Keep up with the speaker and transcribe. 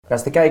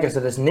Beste kijkers,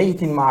 het is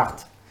 19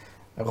 maart,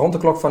 rond de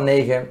klok van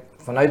 9.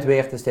 Vanuit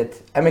Weert is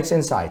dit MX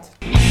Inside.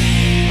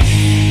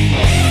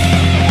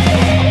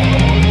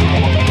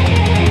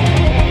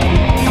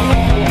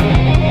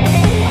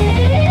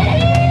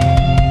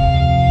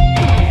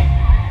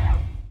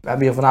 We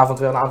hebben hier vanavond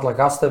weer een aantal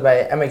gasten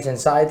bij MX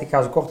Inside. Ik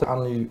ga ze kort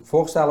aan u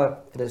voorstellen.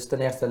 Het is ten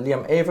eerste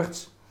Liam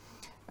Everts,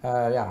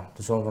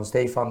 de zoon van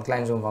Stefan,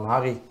 kleinzoon van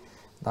Harry.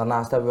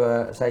 Daarnaast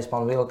hebben we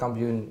zijspan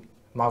wereldkampioen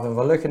Marvin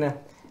Vanluchene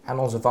en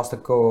onze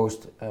vaste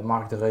co-host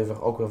Marc de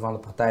Reuver, ook weer van de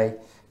partij. Ik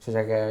zou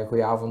zeggen,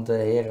 goedenavond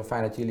heren,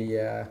 fijn dat jullie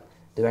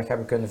de weg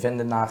hebben kunnen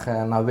vinden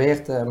naar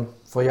Weert.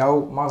 Voor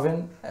jou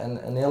Marvin,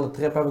 een hele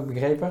trip heb ik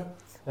begrepen.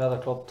 Ja, dat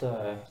klopt.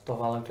 Toch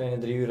wel een kleine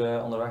 3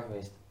 uur onderweg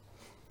geweest.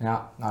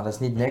 Ja, nou dat is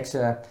niet niks.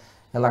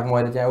 Heel erg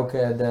mooi dat jij ook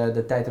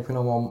de tijd hebt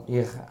genomen om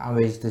hier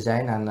aanwezig te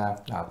zijn. En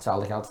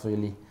hetzelfde geldt voor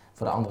jullie,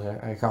 voor de andere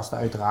gasten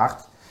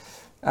uiteraard.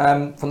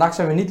 Vandaag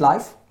zijn we niet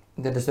live.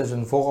 Dit is dus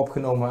een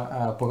vooropgenomen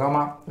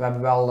programma. We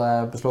hebben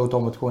wel besloten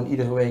om het gewoon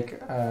iedere week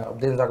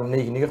op dinsdag om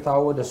 9 uur te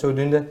houden. Dus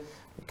zodoende.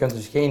 Je kunt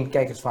dus geen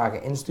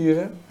kijkersvragen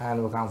insturen.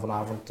 En we gaan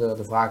vanavond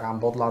de vragen aan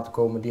bod laten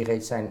komen die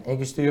reeds zijn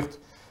ingestuurd.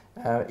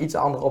 Iets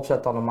andere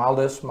opzet dan normaal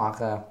dus,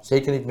 maar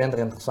zeker niet minder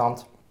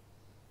interessant.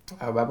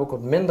 We hebben ook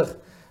wat minder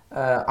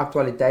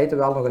actualiteiten,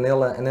 wel nog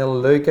een hele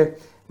leuke.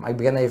 Maar ik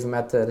begin even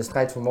met de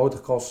strijd voor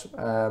motocross,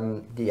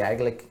 die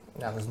eigenlijk,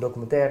 dat is een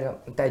documentaire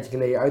een tijdje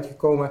geleden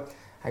uitgekomen.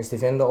 Hij is te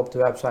vinden op de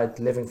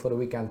website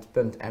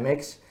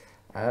livingfortheweekend.mx.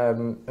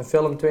 Een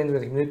film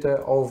 22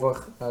 minuten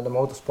over de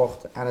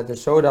motorsport. En het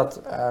is zo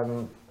dat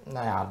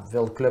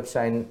veel clubs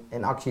zijn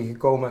in actie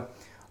gekomen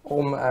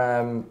om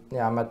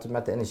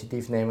met de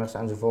initiatiefnemers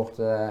enzovoort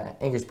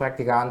in gesprek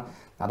te gaan.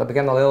 Nou, dat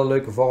begint al hele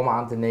leuke vormen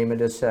aan te nemen,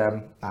 dus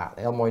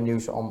heel mooi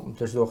nieuws om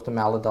tussendoor te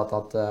melden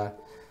dat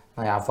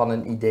van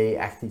een idee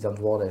echt iets aan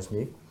het worden is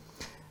nu.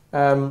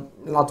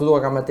 Laten we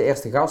doorgaan met de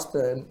eerste gast,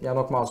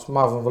 nogmaals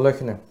Marvin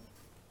Vanluchene.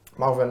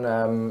 Marvin,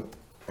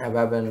 we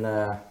hebben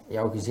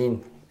jou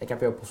gezien, ik heb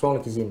jou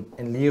persoonlijk gezien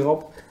in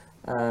Lierop.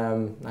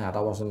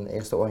 Dat was een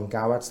eerste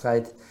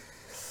ONK-wedstrijd.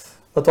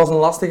 Dat was een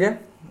lastige.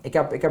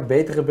 Ik heb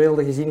betere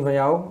beelden gezien van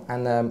jou.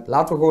 En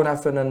laten we gewoon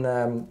even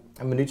een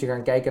minuutje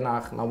gaan kijken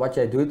naar wat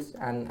jij doet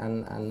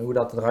en hoe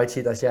dat eruit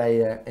ziet als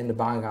jij in de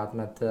baan gaat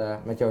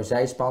met jouw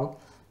zijspan.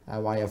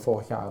 Waar je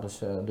vorig jaar dus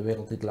de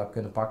wereldtitel hebt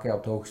kunnen pakken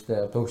op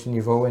het hoogste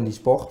niveau in die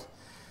sport.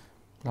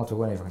 Laten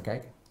we gewoon even gaan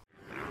kijken.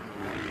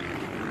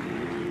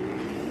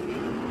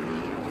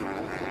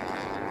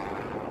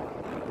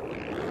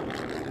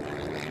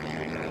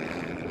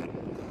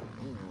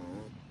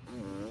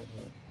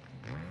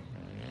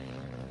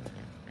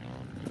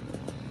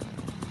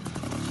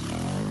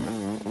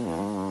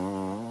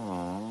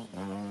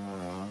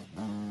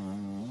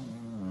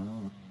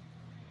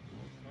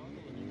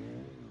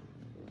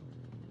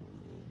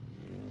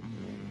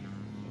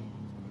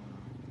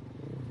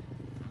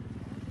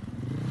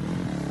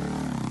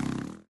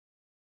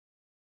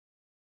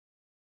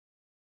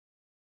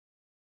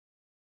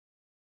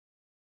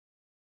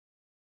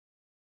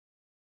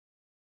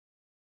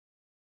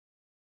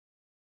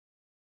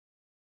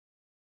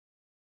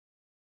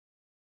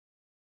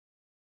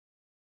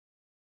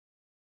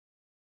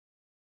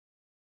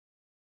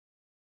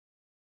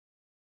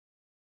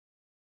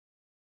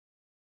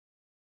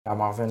 Ja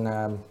Marvin,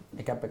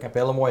 ik heb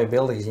hele mooie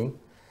beelden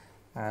gezien.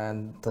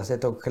 Er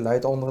zit ook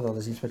geluid onder, dat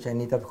is iets wat jij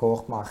niet hebt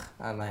gehoord, maar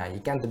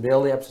je kent de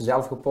beelden, je hebt ze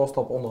zelf gepost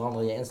op onder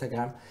andere je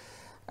Instagram.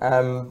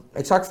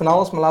 Ik zag van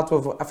alles, maar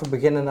laten we even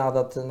beginnen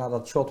naar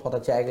dat shot waar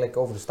dat je eigenlijk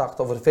over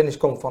de finish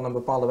komt van een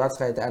bepaalde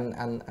wedstrijd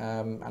en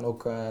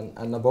ook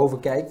naar boven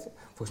kijkt.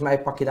 Volgens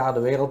mij pak je daar de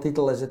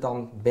wereldtitel, is het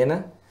dan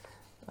binnen.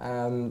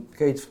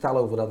 Kun je iets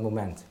vertellen over dat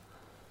moment?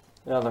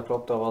 Ja, dat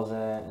klopt. Dat was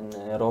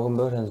in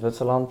Roggenburg in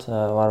Zwitserland,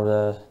 waar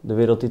we de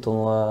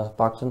wereldtitel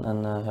pakten.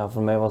 En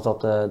voor mij was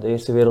dat de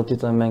eerste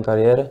wereldtitel in mijn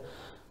carrière.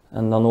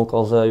 En dan ook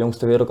als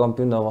jongste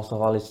wereldkampioen, dat was toch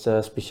wel iets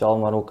speciaals,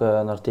 maar ook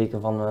naar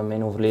teken van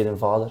mijn overleden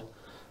vader.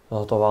 Dat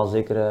was toch wel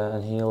zeker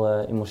een heel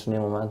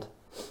emotioneel moment.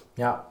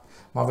 Ja,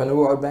 maar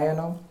hoe oud ben je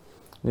nou?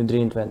 Nu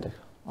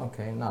 23.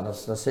 Oké, nou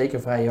dat is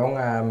zeker vrij jong.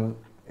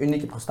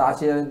 Unieke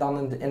prestatie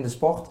dan in de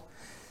sport.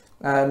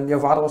 Jouw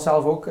vader was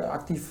zelf ook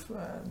actief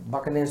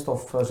bakkenist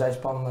of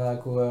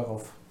zijspancoureur?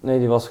 Nee,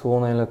 die was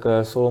gewoon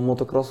eigenlijk solo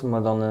motocrossen,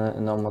 maar dan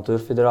in de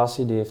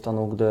amateurfederatie. Die heeft dan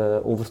ook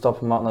de overstap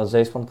gemaakt naar de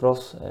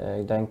zijspancross.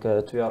 Ik denk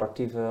 2 jaar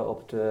actief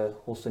op het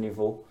hoogste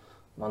niveau,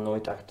 maar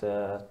nooit echt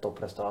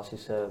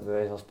topprestaties bij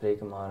wijze van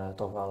spreken, maar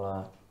toch wel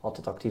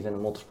altijd actief in de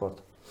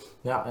motorsport.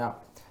 Ja.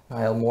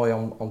 Nou, heel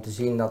mooi om te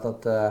zien dat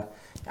dat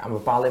een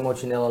bepaalde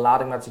emotionele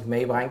lading met zich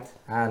meebrengt.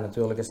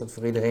 Natuurlijk is dat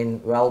voor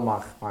iedereen wel,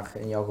 maar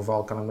in jouw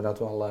geval kan ik me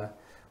dat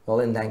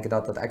wel indenken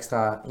dat het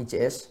extra ietsje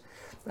is.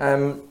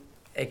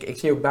 Ik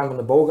zie ook Ben van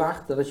de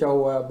Boogaard, dat is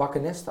jouw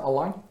bakkenist al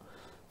lang?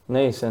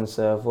 Nee, sinds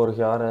vorig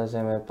jaar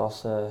zijn wij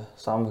pas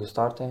samen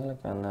gestart eigenlijk.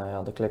 En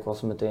de klik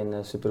was meteen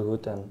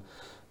supergoed en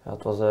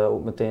het was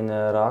ook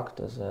meteen raak.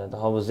 Dus dat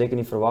hadden we zeker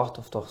niet verwacht,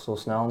 of toch zo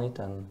snel niet.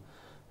 En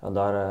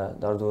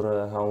daardoor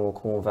gaan we ook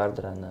gewoon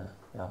verder.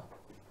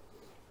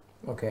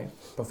 Oké,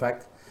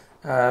 perfect.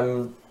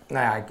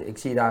 nou ja, ik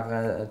zie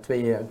daar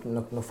twee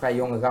nog vrij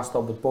jonge gasten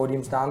op het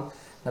podium staan.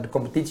 Nou, de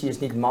competitie is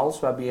niet mals.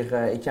 We hebben hier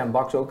Etienne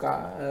Baks ook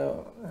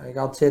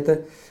gehad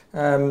zitten.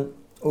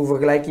 Hoe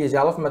vergelijk je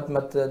jezelf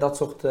met dat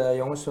soort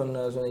jongens,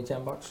 zo'n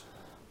Etienne Baks?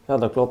 Ja,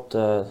 dat klopt.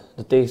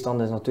 De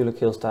tegenstander is natuurlijk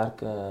heel sterk.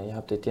 Je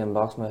hebt Etienne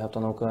Baks, maar je hebt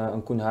dan ook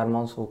een Koen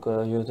Hermans, ook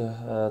jeugdig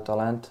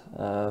talent.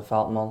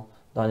 Veldman,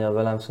 Daniel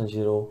Willemsen,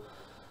 Giro.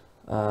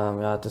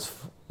 Ja, het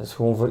is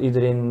gewoon voor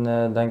iedereen,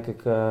 denk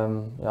ik,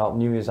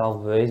 opnieuw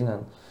jezelf bewijzen. En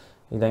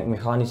ik denk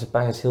mechanische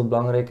pech is heel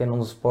belangrijk in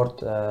onze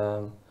sport.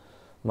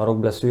 Maar ook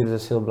blessures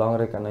is heel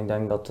belangrijk. En ik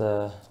denk dat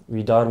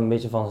wie daar een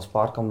beetje van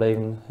gespaard kan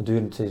blijven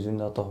gedurende het seizoen,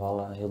 dat toch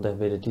wel heel dicht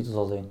bij de titel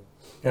zal zijn.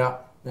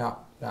 Ja,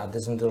 het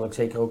is natuurlijk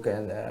zeker ook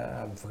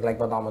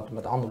vergelijkbaar dan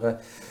met andere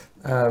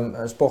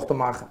sporten,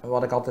 maar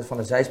wat ik altijd van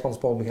de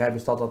zijspansport begrijp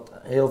is dat het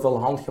heel veel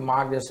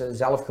handgemaakt is,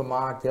 zelf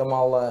gemaakt,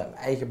 helemaal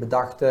eigen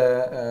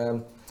bedachte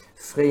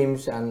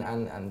frames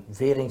en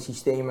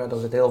veringssystemen. Er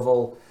zit heel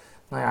veel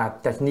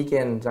techniek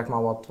in, zeg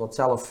maar, wat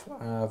zelf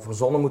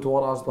verzonnen moet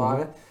worden als het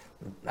ware.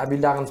 Hebben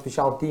jullie daar een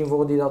speciaal team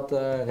voor die dat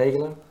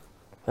regelen?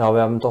 Ja, we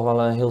hebben toch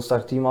wel een heel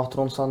sterk team achter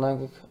ons staan,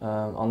 denk ik.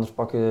 Anders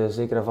pak je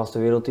zeker en vast de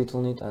wereldtitel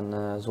niet. En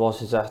zoals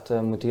je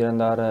zegt, moet hier en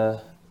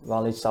daar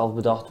wel iets zelf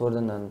bedacht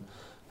worden. En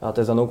ja, het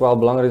is dan ook wel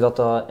belangrijk dat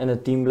dat in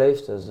het team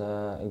blijft. Dus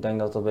ik denk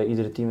dat dat bij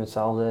ieder team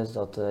hetzelfde is.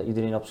 Dat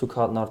iedereen op zoek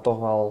gaat naar toch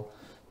wel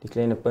die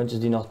kleine puntjes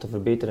die nog te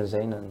verbeteren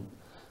zijn. En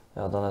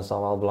ja, dan is dat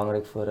wel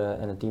belangrijk voor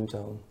in het team te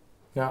houden.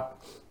 Ja,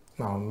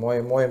 nou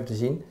mooi om te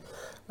zien.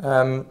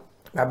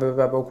 We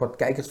hebben ook wat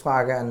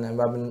kijkersvragen en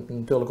we hebben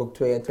natuurlijk ook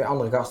twee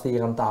andere gasten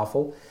hier aan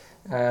tafel.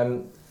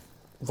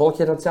 Volg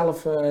je dat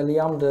zelf,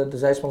 Liam, de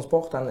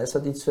zijspansport? En is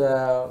dat iets,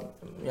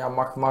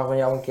 mag Marvin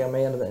jou een keer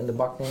mee in de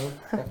bak nemen,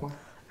 zeg maar?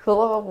 Ik wil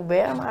dat wel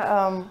proberen,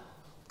 maar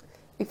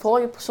ik volg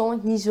het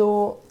persoonlijk niet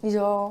zo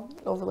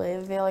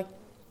overdreven veel. Ik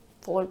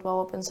volg het wel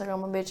op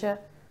Instagram een beetje,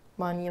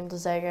 maar niet om te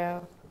zeggen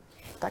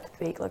dat ik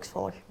het wekelijks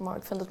volg. Maar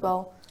ik vind het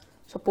wel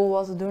chapeau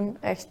wat ze doen,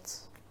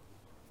 echt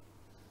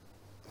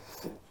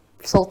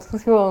zot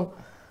gewoon.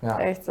 Ja.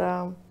 Echt,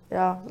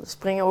 de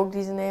springen ook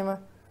die ze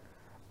nemen.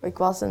 Ik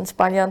was in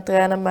Spanje aan het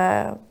trainen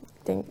met,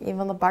 ik denk, een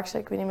van de baksen,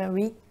 ik weet niet meer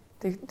wie,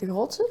 de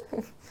grootste.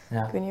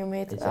 Ja. Ik weet niet hoe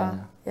het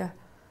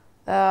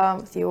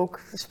heet. Die ook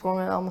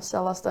gesprongen en allemaal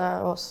cellen,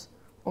 dat was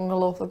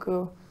ongelooflijk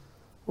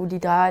hoe die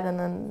draaiden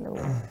en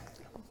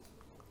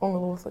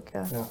ongelooflijk.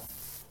 Ja.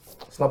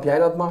 Snap jij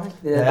dat, Mark?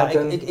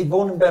 Ik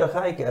woon in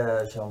Bergijk,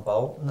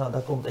 Jean-Paul. Nou,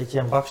 daar komt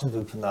Etienne Baks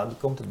natuurlijk vandaan, die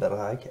komt uit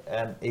Bergijk.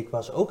 En ik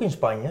was ook in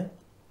Spanje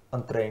aan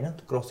het trainen,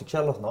 toen croste ik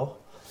zelf nog.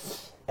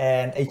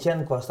 En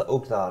Etienne was daar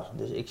ook daar.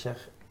 Dus ik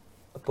zeg,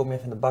 kom je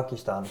even in de bakje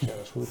staan? Ik zeg,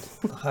 dat is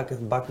goed. Dan ga ik even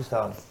in het bakje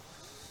staan.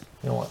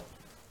 Jongen,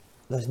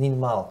 dat is niet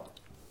normaal.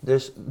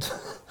 Dus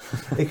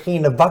ik ging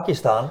in het bakje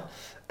staan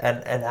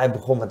en hij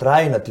begon met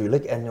rijden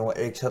natuurlijk. En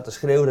jongen, ik zat te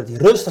schreeuwen dat hij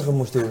rustiger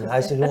moest doen.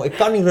 Hij zegt, jongen, ik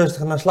kan niet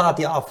rustiger, dan slaat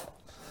hij af.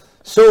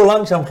 Zo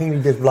langzaam ging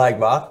hij dus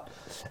blijkbaar.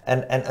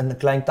 En een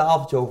klein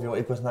tafeltje over, jongen.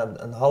 Ik was na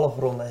een halve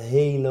ronde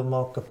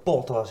helemaal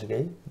kapot was ik,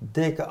 hé.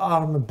 Dikke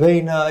armen,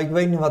 benen, ik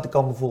weet niet wat ik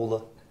aan me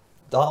voelde.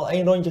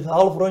 Een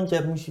half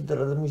rondje moest je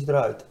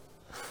eruit.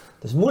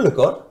 Dat is moeilijk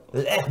hoor,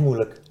 dat is echt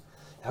moeilijk.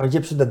 Ja, want je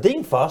hebt zo dat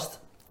ding vast,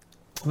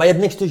 maar je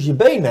hebt niks tussen je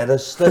benen, dat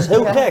is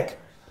heel gek.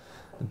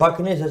 De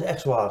bakken dat is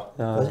echt zwaar,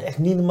 dat is echt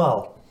niet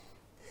normaal.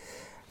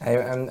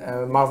 Hey, en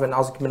Marvin,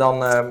 als ik me dan,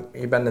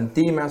 je bent een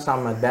team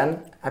samen met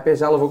Ben, heb jij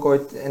zelf ook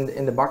ooit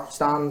in de bak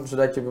gestaan,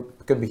 zodat je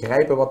kunt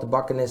begrijpen wat de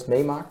bakkenist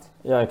meemaakt?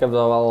 Ja, ik heb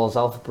dat wel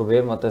zelf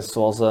geprobeerd, maar het is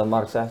zoals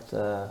Mark zegt,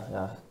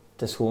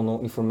 het is gewoon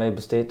ook niet voor mij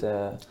besteed.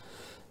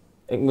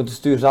 Ik moet het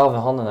stuur zelf in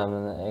handen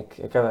hebben.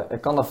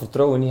 Ik kan dat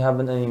vertrouwen niet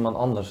hebben in iemand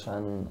anders.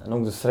 En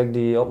ook de strik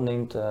die je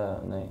opneemt,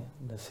 nee,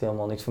 dat is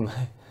helemaal niks voor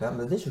mij. Ja,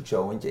 maar dat is ook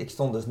zo, want ik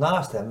stond dus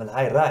naast hem en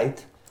hij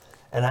rijdt.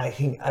 En hij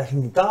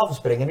ging die tafel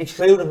springen en ik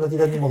schreeuwde dat hij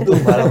dat niet mocht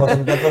doen. Maar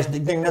dat was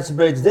ik denk net zo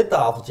breed als dit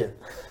tafeltje.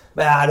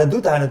 Maar ja, dat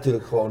doet hij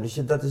natuurlijk gewoon.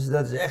 Dus dat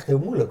is echt heel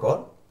moeilijk hoor.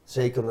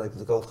 Zeker omdat ik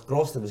het ook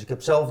gecrossed heb. Dus ik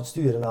heb zelf het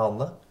stuur in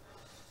handen.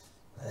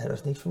 Nee, dat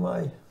is niks voor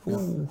mij.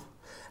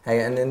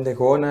 Hey, en in de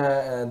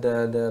gewone,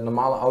 de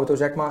normale auto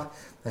zeg maar,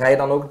 rij je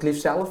dan ook het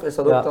liefst zelf? Is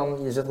dat ook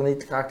dan, je zit er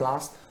niet graag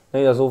naast?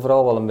 Nee, dat is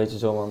overal wel een beetje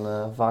zo. Want,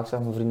 vaak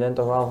zegt mijn vriendin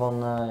toch wel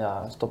van,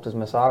 stop eens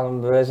met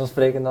zagen bij wijze van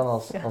spreken dan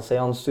als zij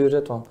aan het stuur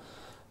zit. Want,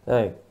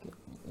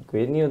 ik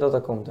weet niet hoe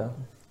dat komt. Hè.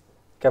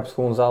 Ik heb het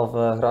gewoon zelf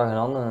graag in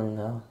handen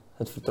en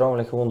het vertrouwen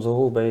ligt gewoon zo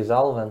hoog bij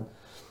jezelf en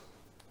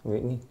ik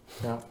weet niet.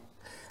 Ja.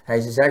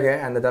 Hey, ze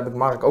zeggen, en dat heb ik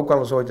Mark ook wel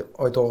eens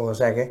ooit horen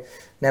zeggen,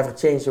 never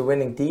change a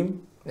winning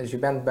team. Dus je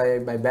bent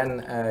bij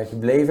Ben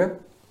gebleven.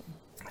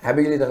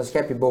 Hebben jullie er een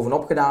schepje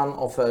bovenop gedaan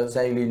of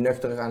zijn jullie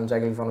nuchter en zeggen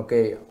jullie van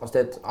oké, als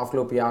dit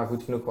afgelopen jaar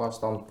goed genoeg was,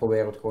 dan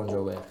proberen we het gewoon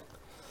zo weer?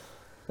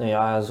 Nou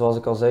ja, zoals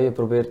ik al zei, je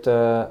probeert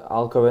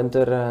elke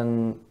winter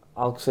en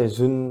elk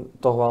seizoen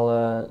toch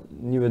wel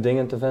nieuwe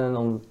dingen te vinden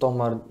om toch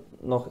maar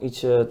nog iets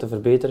te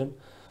verbeteren.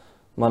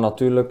 Maar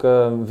natuurlijk,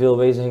 veel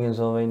wijzigingen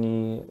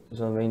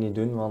zullen wij niet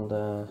doen, want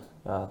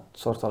het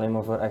zorgt alleen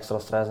maar voor extra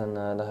stress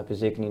en dat heb je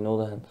zeker niet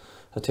nodig. En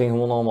het ging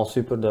gewoon allemaal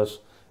super,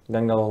 dus ik Ik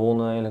denk dat we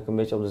gewoon eigenlijk een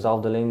beetje op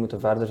dezelfde lijn moeten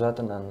verder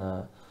zetten en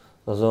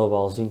dat zullen we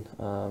wel zien.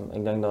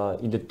 Ik denk dat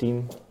ieder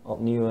team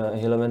opnieuw een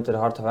hele winter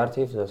hard gewerkt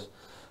heeft, dus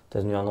het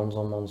is nu aan ons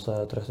om ons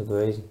terug te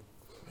bewijzen.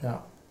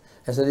 Ja.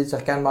 Is dat iets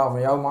herkenbaar van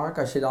jou, Marc?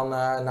 Als je dan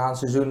na een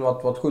seizoen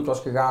wat goed was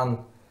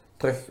gegaan,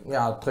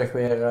 terug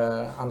weer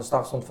aan de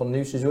start stond van een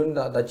nieuw seizoen,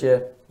 dat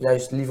je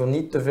juist liever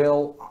niet te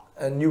veel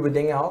nieuwe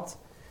dingen had?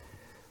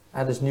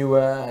 Dus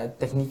nieuwe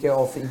technieken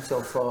of iets,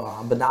 of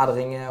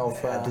benaderingen?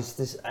 Of, Dus het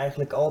is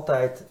eigenlijk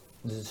altijd,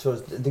 dus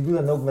zoals, ik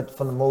doe dat ook met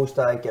Van der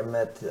Moosdijk en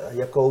met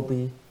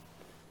Jacobi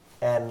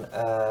en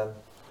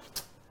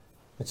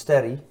met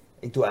Sterry.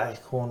 Ik doe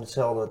eigenlijk gewoon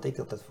hetzelfde wat ik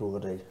altijd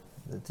vroeger deed.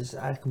 Het is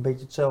eigenlijk een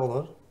beetje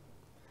hetzelfde.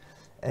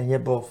 En je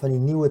hebt wel van die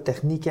nieuwe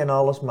technieken en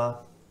alles, maar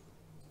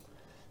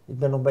ik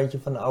ben nog een beetje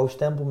van de oude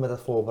stempel met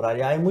het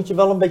voorbereiden. Ja, je moet je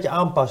wel een beetje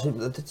aanpassen.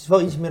 Het is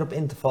wel iets meer op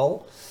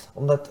interval,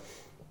 omdat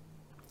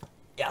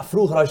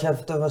vroeger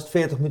was het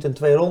 40 minuten en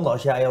 2 ronden.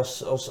 Als jij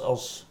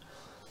als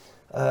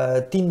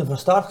tiende van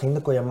start ging,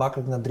 dan kon je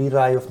makkelijk naar 3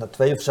 rijden of naar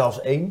 2 of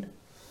zelfs 1.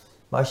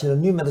 Maar als je er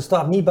nu met de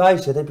start niet bij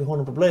zit, heb je gewoon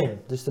een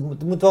probleem. Dus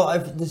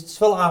het is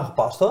wel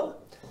aangepast hoor.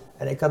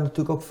 En ik had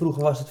natuurlijk ook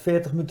vroeger was het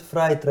 40 minuten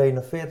vrij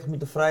trainen, 40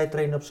 minuten vrij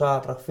trainen op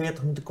zaterdag,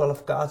 40 minuten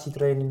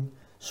kwalificatietraining.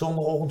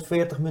 Zondagochtend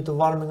 40 minuten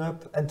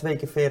warming-up en 2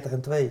 keer 40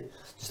 en 2.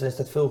 Dus dan is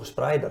dat veel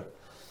gespreider.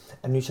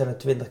 En nu zijn het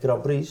 20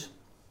 Grand Prix.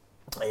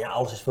 En ja,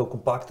 alles is veel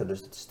compacter,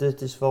 dus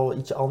het is wel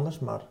iets anders,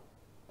 maar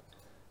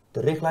de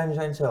richtlijnen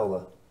zijn hetzelfde.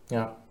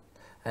 Ja,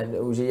 en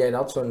hoe zie jij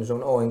dat,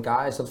 zo'n ONK?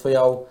 Is dat voor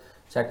jou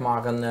zeg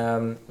maar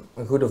een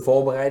goede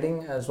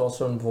voorbereiding, zoals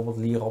zo'n bijvoorbeeld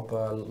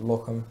Lierop,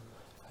 Lochem?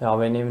 Ja,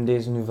 wij nemen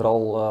deze nu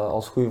vooral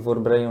als goede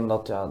voorbereiding,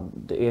 omdat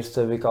de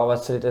eerste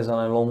WK-wedstrijd is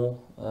dan in Lommel,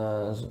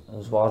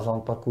 een zwaar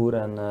zandparcours,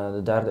 en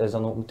de derde is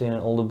dan ook meteen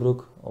in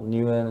Oldebroek,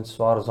 opnieuw in het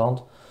zware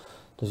zand.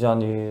 Dus ja,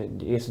 nu,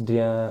 die eerste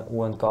 3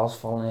 ONK's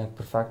vallen eigenlijk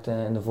perfect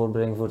in de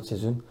voorbereiding voor het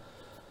seizoen.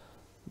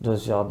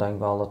 Dus ja, ik denk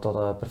wel dat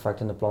dat perfect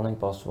in de planning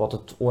past. Wat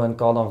het ONK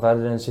dan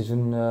verder in het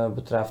seizoen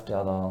betreft,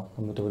 dan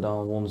moeten we dan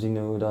gewoon zien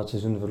hoe dat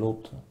seizoen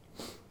verloopt.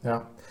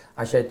 Ja,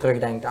 als jij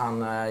terugdenkt aan,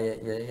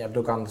 je hebt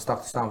ook aan de start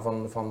gestaan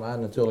van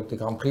natuurlijk de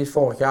Grand Prix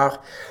vorig jaar.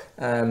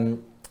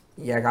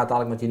 Jij gaat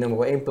dadelijk met die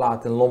nummer 1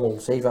 plaat in Lommel,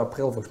 7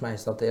 april volgens mij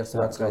is dat de eerste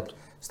wedstrijd. Klopt.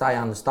 Sta je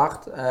aan de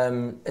start.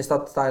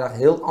 Sta je daar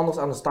heel anders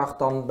aan de start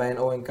dan bij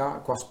een ONK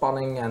qua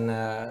spanning en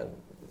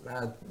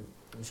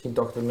misschien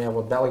toch meer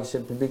wat Belgische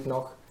publiek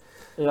nog?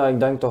 Ja, ik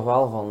denk toch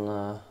wel van,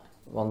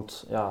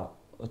 want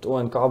het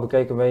ONK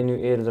bekijken wij nu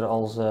eerder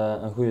als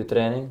een goede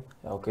training.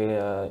 Ja, oké,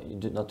 je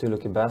doet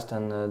natuurlijk je best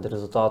en de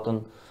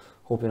resultaten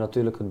hoop je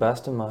natuurlijk het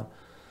beste, maar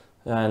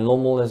in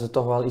Lommel is het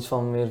toch wel iets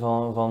meer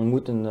van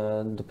moeten.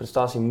 De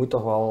prestatie moet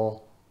toch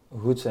wel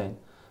goed zijn.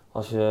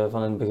 Als je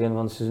van het begin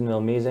van het seizoen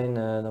wil mee zijn,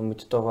 dan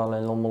moet je toch wel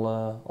in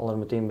Lommel al er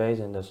meteen bij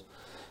zijn. Dus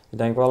ik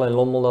denk wel in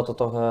Lommel dat het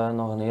toch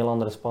nog een heel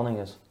andere spanning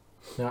is.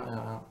 Ja,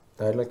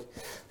 duidelijk.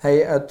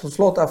 Hey, tot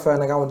slot even, en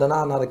dan gaan we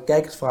daarna naar de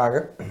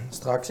kijkersvragen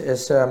straks,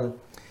 is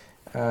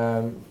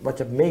wat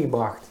je hebt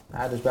meegebracht.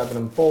 Dus we hebben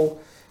een poll,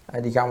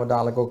 die gaan we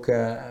dadelijk ook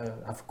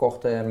even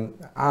kort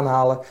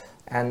aanhalen.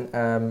 En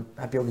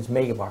heb je ook iets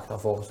meegebracht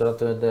daarvoor, zodat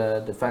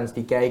de fans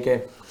die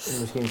kijken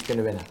misschien iets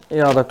kunnen winnen?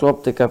 Ja, dat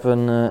klopt. Ik heb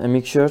een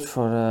mix-shirt,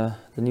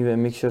 de nieuwe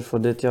mix-shirt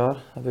voor dit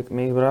jaar heb ik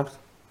meegebracht.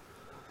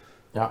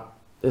 Ja.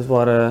 Is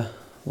waar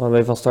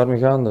wij van start mee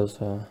gaan, dus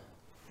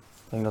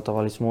ik denk dat dat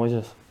wel iets moois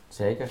is.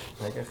 Zeker.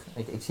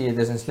 Ik zie het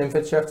is een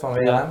slimfit shirt van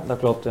WLM. Ja, dat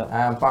klopt,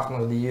 ja. Een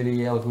partner die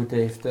jullie heel goed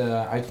heeft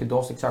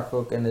uitgedost. Ik zag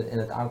ook in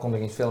het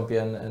aankondigingsfilmpje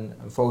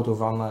een foto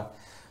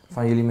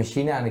van jullie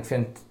machine. En ik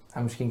vind,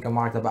 en misschien kan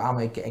Marc dat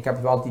beamen, ik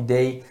heb wel het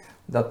idee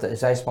dat de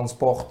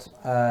zijspansport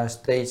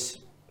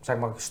steeds zeg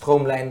maar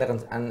gestroomlijnder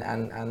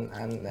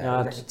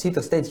het ziet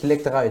er steeds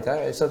gelikter uit.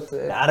 Hè? Is dat,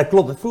 Ja, dat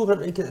klopt.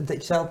 Vroeger,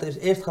 ik zei het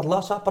eerst gaat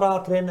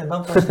lasapparaat erin en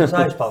dan pas de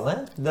zijspan. Hè?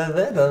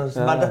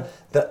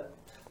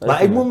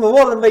 Maar ik moet mijn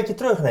woorden een beetje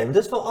terugnemen.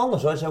 Dat is wel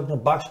anders hoor. Als je ook naar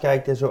Baks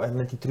kijkt en zo en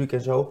met die truc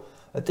en zo.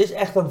 Het is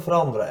echt aan het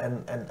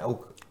veranderen. En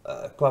ook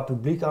qua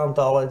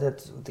publiekaantallen.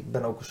 Want ik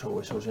ben ook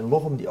sowieso in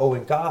Lochem, die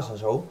ONK's en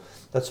zo.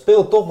 Dat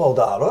speelt toch wel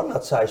daar hoor,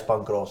 dat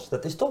zijspancross.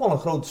 Dat is toch wel een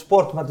grote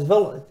sport. Maar het is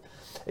wel,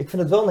 ik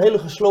vind het wel een hele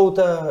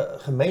gesloten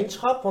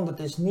gemeenschap. Want het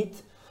is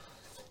niet...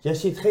 Je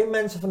ziet geen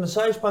mensen van de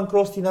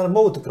zijspancross die naar de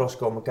motocross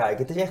komen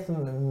kijken. Het is echt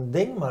een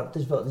ding, maar het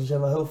is wel, die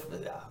zijn wel heel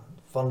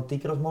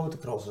fanatieker als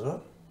motocrossers hoor.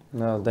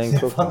 Nou, denk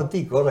ik ook.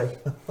 Fanatiek hoor.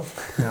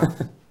 ja.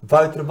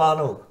 Buiten de baan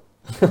ook.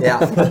 Ja.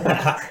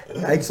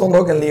 Ik stond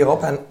ook in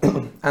Lierop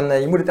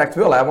en je moet het echt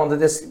willen, hè, want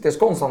het is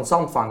constant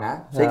zand vangen. Hè?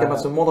 Zeker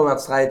met zo'n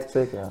modderwedstrijd.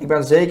 Zeker, ja. Ik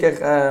ben zeker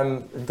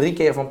 3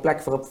 keer van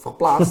plek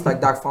verplaatst. Dat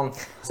ik dacht van,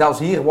 zelfs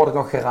hier word ik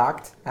nog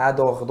geraakt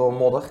door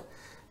modder.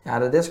 Ja,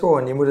 dat is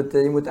gewoon,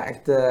 je moet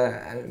echt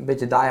een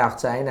beetje diehard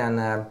zijn. En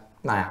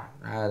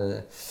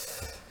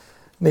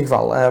in ieder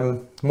geval,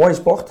 mooie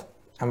sport.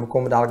 En we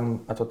komen dadelijk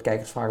met wat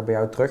kijkersvragen bij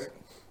jou terug.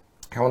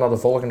 Gaan we naar de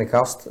volgende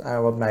gast,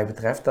 wat mij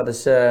betreft. Dat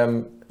is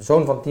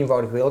zoon van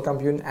 10-voudig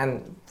wereldkampioen.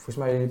 En volgens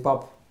mij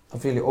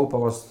jullie opa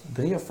was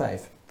 3 of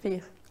 5?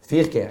 4.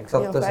 4 keer. Ik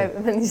zat 4 of 5,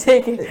 ik ben niet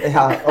zeker.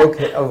 Ja, ook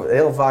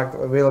heel vaak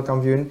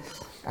wereldkampioen.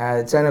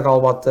 Het zijn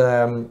nogal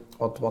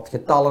wat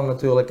getallen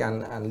natuurlijk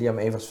en Liam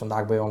Everts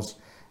vandaag bij ons,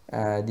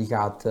 die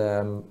gaat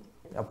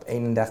op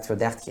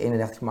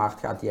 31 maart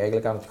gaat hij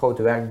eigenlijk aan het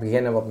grote werk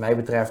beginnen wat mij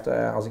betreft.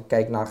 Als ik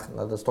kijk naar,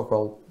 dat is toch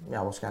wel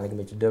waarschijnlijk een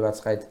beetje de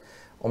wedstrijd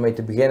om mee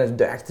te beginnen.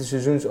 De echte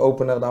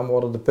seizoensopener, dan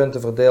worden de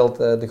punten verdeeld,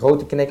 de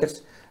grote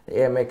knikkers. De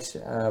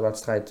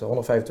EMX-wedstrijd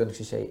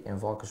 125cc in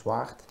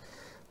Valkenswaard.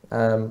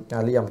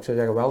 Liam, ik zou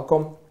zeggen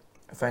welkom.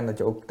 Fijn dat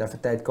je ook even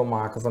tijd kon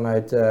maken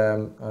vanuit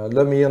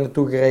Lummen hier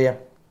naartoe gereden.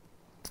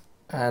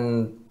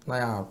 En we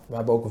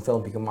hebben ook een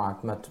filmpje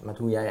gemaakt met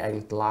hoe jij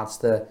eigenlijk de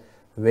laatste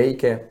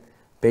weken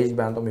bezig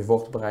bent om je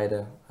voor te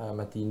bereiden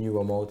met die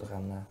nieuwe motor.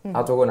 En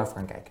laten we gewoon even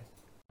gaan kijken.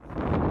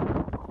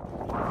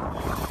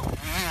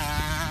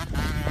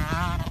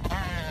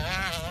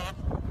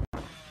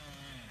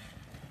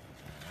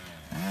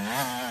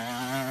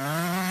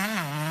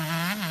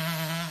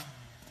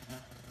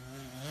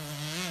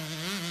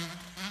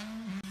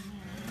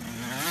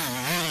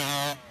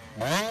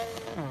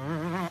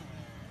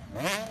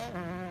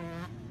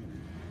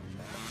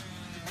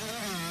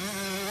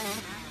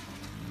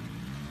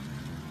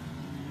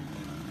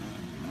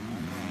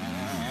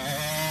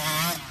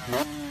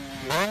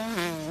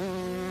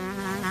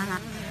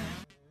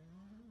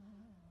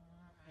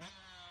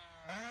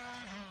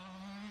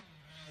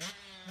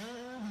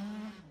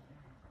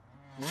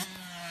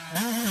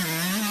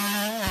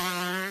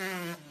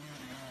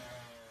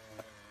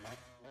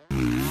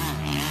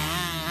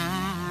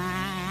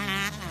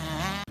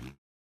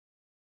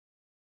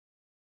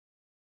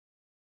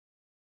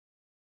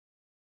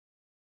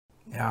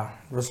 Ja,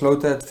 we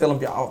sloten het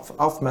filmpje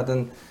af met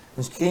een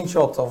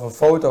screenshot of een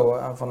foto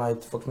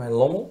vanuit volgens mij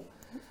Lommel.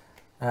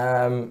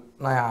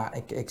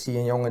 Ik zie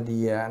een jongen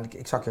die,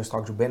 ik zag je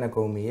straks ook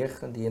binnenkomen hier,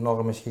 die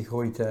enorm is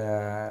gegroeid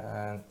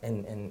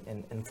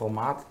in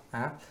formaat.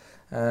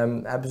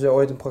 Hebben ze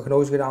ooit een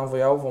prognose gedaan voor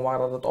jou van waar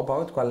dat het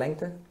ophoudt qua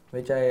lengte?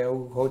 Weet jij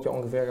hoe groot je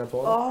ongeveer gaat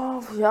worden?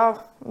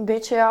 Een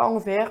beetje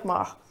ongeveer,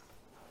 maar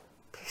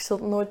je zult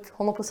het nooit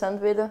 100%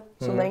 weten,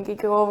 zo denk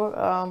ik erover.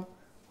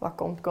 Wat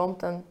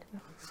komt en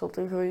je zult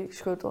een goede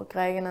schotel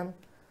krijgen.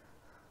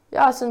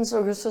 En sinds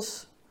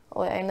augustus,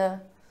 einde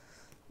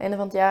van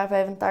het jaar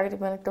 85,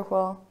 ben ik toch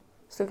wel een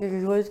stukje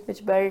gegroeid, een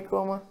beetje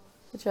bijgekomen, een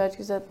beetje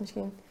uitgezet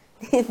misschien.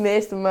 Niet het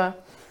meeste, maar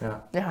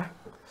ja.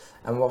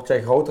 En word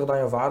jij groter dan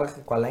je vader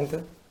qua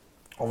lengte?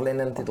 Of alleen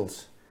in de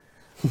titels?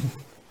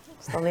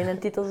 Als het alleen in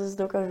titels is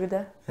het ook al goed,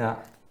 hè? Ja.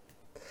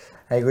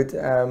 Hey, goed,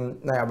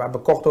 we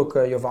hebben kort ook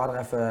je vader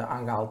even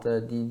aangehaald,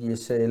 die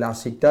is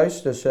helaas ziek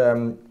thuis, dus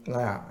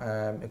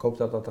ik hoop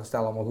dat het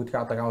herstel allemaal goed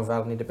gaat, daar gaan we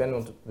verder niet op in,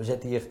 want we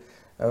zitten hier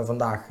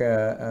vandaag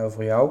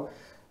voor jou.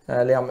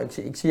 Liam,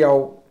 ik zie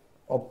jou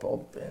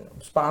op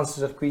Spaanse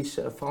circuits,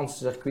 Franse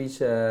circuits,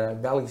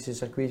 Belgische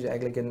circuits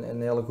eigenlijk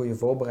een hele goede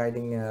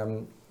voorbereiding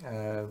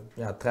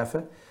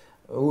treffen.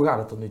 Hoe gaat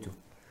het tot nu toe?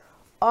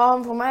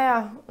 Voor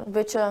mij een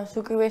beetje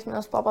zoeken geweest met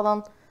ons papa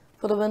dan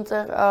voor de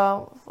winter,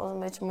 was een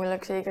beetje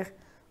moeilijk zeker.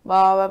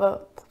 Maar we hebben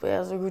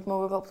geprobeerd zo goed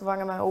mogelijk op te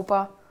vangen met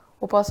opa.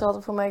 Opa is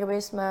altijd voor mij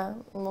geweest met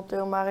een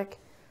monteur Marc. Dus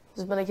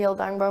daar ben ik heel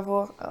dankbaar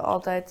voor.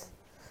 Altijd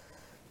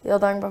heel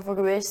dankbaar voor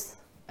geweest.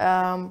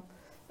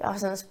 We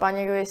zijn in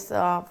Spanje geweest,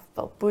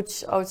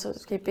 Puig, oudste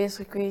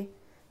GP-circuit. We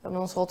hebben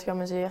ons rot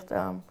geamuseerd.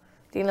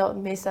 Ik denk dat we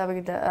het meeste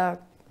hebben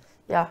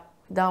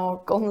gedaan wat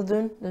we konden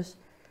doen. Dus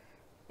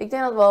ik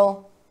denk dat het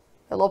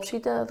wel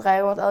opschieten. Het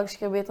rijden wordt elke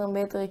keer beter en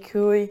beter. Ik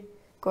groei,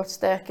 ik word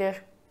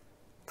sterker.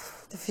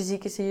 De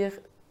fysiek is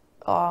hier.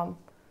 Het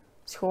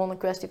is gewoon een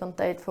kwestie van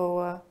tijd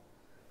voor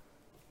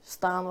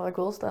staan waar ik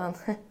wil staan.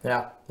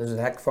 Ja, dus het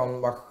hek van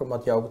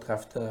wat jou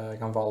betreft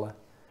gaan vallen.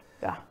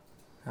 Ja.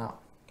 Ja,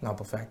 nou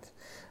perfect.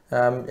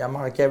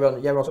 Marc,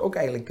 jij was ook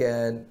eigenlijk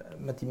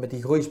met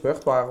die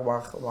groeispurt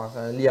waar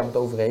Liam het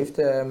over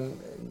heeft.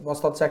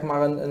 Was dat zeg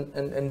maar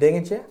een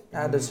dingetje?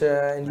 Ja, dus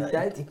in die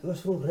tijd? Ik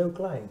was vroeger heel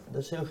klein.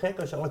 Dat is heel gek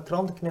als je alle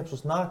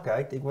krantenknipsels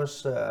nakijkt. Ik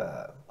was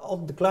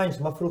altijd de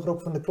kleinste, maar vroeger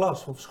ook van de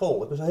klas of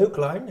school. Ik was heel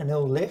klein en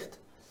heel licht.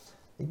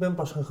 Ik ben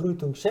pas gegroeid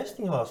toen ik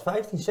 16 was,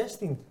 15,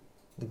 16.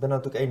 Ik ben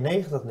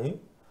natuurlijk 1,90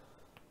 nu.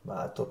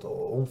 Maar tot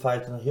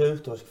 125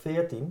 jeugd was ik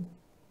 14.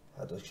 Ja,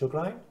 toen was ik zo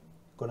klein.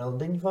 Ik kon heel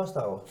ding niet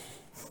vasthouden.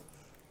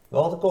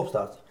 Wel de kop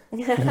staat.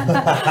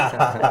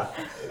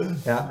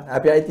 Ja.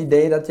 Heb jij het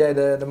idee dat jij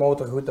de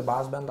motor goed de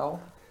baas bent al?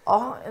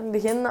 In het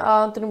begin,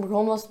 toen ik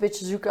begon, was het een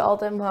beetje zoeken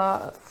altijd.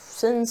 Maar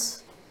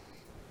sinds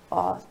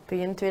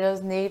begin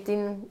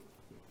 2019,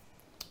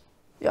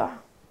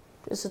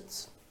 is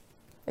het...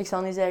 Ik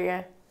zal niet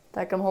zeggen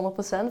dat ik hem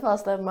 100%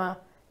 vast heb, maar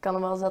ik kan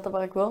hem wel zetten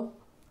waar ik wil.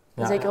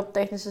 Ja, zeker op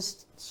technische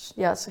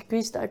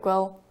circuits dat ik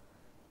wel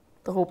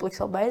er hopelijk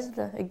zal bij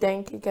zitten. Ik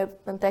denk, ik heb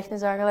mijn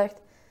technisch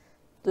aangelegd,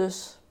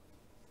 dus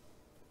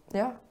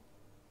ja.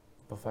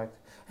 Perfect.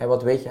 En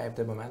wat weet jij op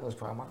dit moment als ik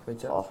vraag mag,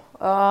 weet je?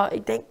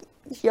 Ik denk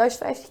juist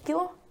 50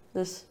 kilo,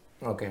 dus.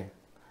 Oké.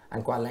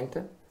 En qua lengte?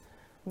 1,60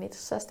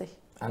 meter.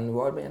 En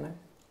hoe oud ben je nu?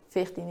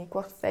 14, ik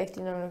word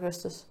 15 in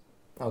augustus.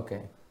 Oké.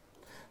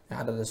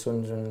 Ja, dat is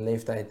zo'n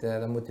leeftijd,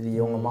 dan moeten die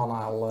jonge mannen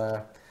al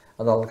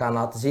elkaar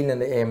laten zien in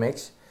de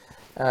EMX.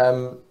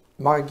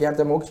 Mark, jij hebt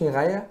hem ook zien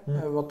rijden,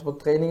 wat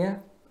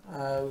trainingen.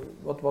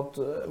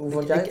 Hoe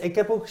vond jij? Ik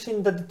heb ook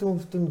gezien dat hij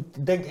toen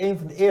denk ik een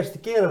van de eerste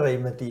keren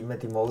reed met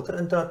die motor.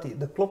 En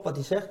dat klopt wat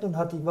hij zegt, toen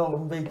had hij wel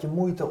een beetje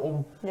moeite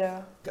om...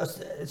 Ja.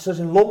 Zoals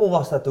in Lommel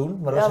was dat toen,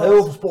 maar dat was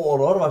heel veel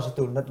sporen hoor, was het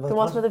toen. Toen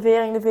was met de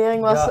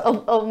vering was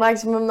al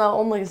maximum naar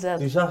onder gezet.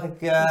 Toen zag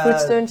ik...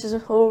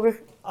 voetsteuntjes hoger.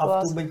 Af en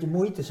toe een beetje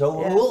moeite zo,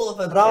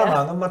 met eraan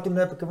hangen, maar toen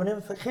heb ik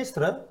hem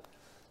gisteren,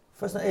 of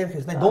was het nou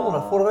eergisteren, nee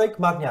donderdag, vorige week,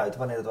 maakt niet uit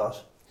wanneer het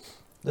was.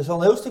 Dus al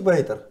een heel stuk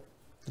beter.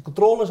 De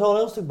controle is al een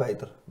heel stuk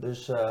beter.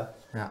 Dus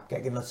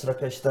kijk, en dat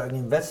straks, als je daar in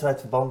een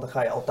wedstrijdverband, dan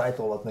ga je altijd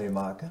wel wat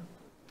meemaken.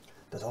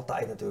 Dat is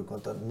altijd natuurlijk,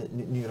 want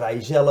nu rij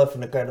je zelf en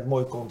dan kan je dat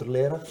mooi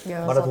controleren.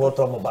 Ja, maar dat hoort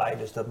er allemaal bij,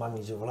 dus dat maakt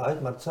niet zoveel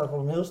uit. Maar het zag wel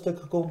een heel stuk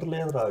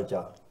gecontroleerder uit,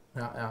 ja.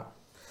 Ja.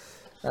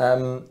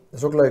 Dat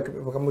is ook leuk,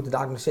 we moeten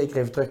daar nog zeker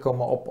even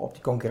terugkomen op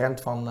die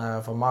concurrent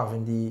van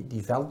Marvin,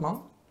 die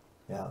Veldman.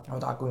 Ja.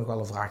 Daar had ik ook nog wel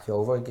een vraagje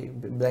over.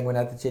 Ik bedenk me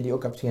net dat je die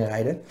ook hebt zien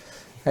rijden.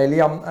 Hey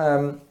Liam,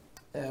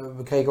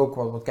 we kregen ook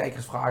wat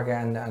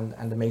kijkersvragen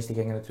en de meeste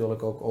gingen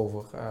natuurlijk ook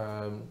over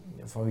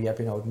van wie heb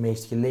je nou het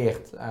meest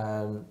geleerd?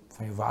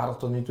 Van je vader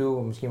tot nu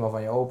toe, misschien wel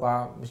van je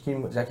opa.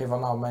 Misschien zeg je van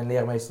nou mijn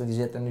leermeester die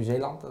zit in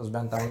Nieuw-Zeeland, dat is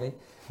Ben Townley.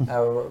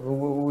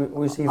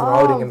 Hoe is die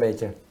verhouding een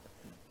beetje?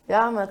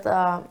 Ja, met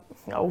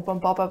opa en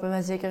papa hebben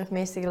mij zeker het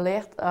meeste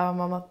geleerd.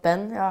 Maar met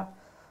Ben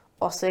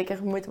was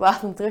zeker moeite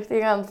waard om terug te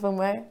gaan voor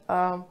mij.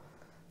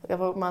 Ik heb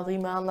ook maar 3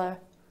 maanden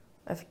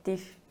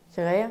effectief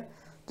gereden.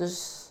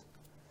 Dus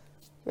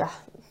ja,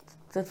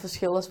 het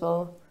verschil is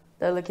wel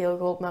duidelijk heel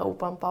groot met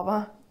opa en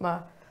papa.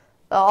 Maar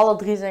alle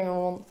 3 zijn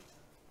gewoon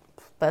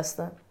het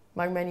beste.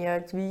 Maakt mij niet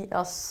uit wie,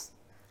 als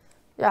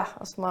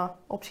het maar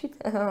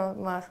opschiet,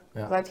 maar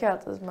vooruit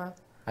gaat. Dus maar.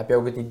 Heb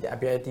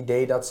je het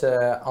idee dat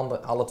ze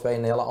alle 2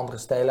 een hele andere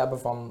stijl hebben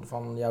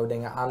van jouw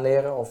dingen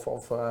aanleren?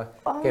 Of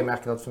kun je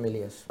merken dat het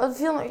familie is?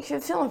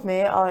 Ik viel nog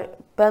mee.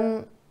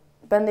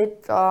 Ben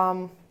deed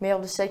meer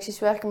op de secties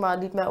werken, maar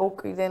liet mij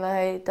ook, ik denk dat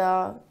hij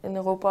daar in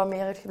Europa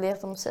meer heeft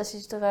geleerd om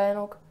sessies te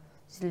rijden ook.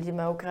 Dus die liet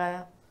mij ook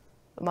rijden.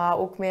 Maar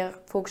ook meer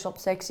focussen op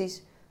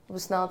secties, op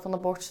de snelheid van de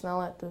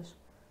bochtsnelheid. Dus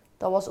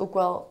dat was ook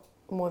wel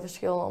een mooi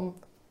verschil om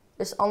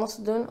iets anders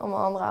te doen, om een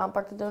andere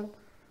aanpak te doen. En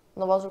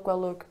dat was ook wel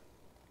leuk.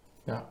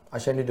 Ja,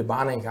 als jij nu de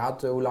baan in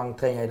gaat, hoe lang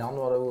train jij dan?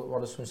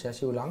 Wat is zo'n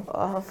sessie, hoe lang?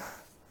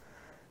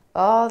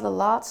 De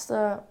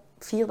laatste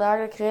 4 dagen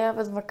dat ik reed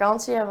met de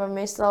vakantie hebben we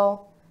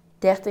meestal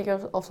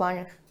 30 of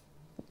langer.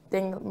 Ik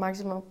denk dat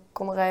maximum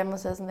kon rijden met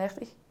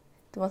 36.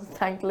 Toen was de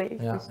tank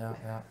leeg.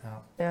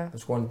 Ja.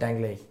 Dus gewoon de tank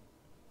leeg.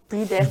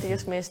 3:30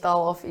 is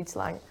meestal of iets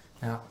langer.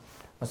 Ja.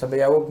 Was dat bij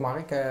jou ook,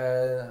 Mark?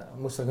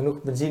 Moest er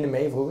genoeg benzine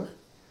mee vroeger?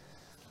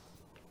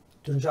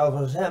 Toen zou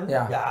van hem?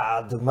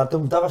 Ja, maar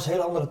dat was een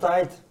hele andere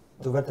tijd.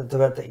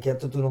 Ik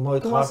heb het toen nog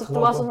nooit gehad gelopen.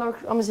 Toen was het nog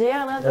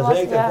amuseren, hè? Ja,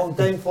 zeker, gewoon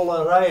tank vol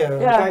en rijden.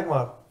 Ja. Kijk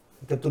maar.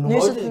 Ik heb toen nog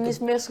nooit... Nu is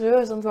het meer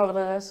serieus dan het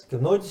worden is. Ik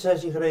heb nooit een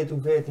sessie gereden toen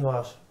ik 14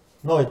 was.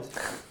 Nooit.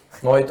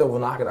 Nooit over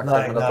nagedacht.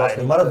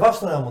 Maar dat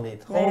was er helemaal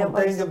niet. Gewoon een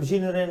tank,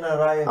 benzine erin en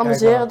rijden.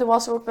 Amuseren, toen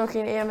was er ook nog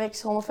geen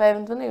EMX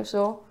 125 of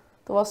zo.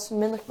 Er was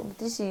minder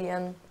competitie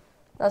en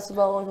dat is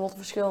wel een groot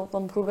verschil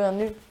van vroeger en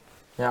nu.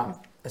 Ja,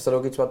 is dat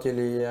ook iets wat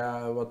jullie,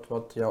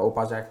 wat jouw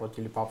opa zegt, wat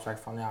jullie pap zegt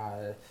van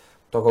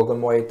toch ook een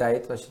mooie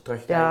tijd als je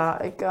terugkijkt?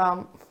 Ja,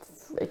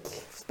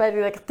 ik spijt me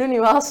dat ik er toen niet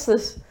was,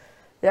 dus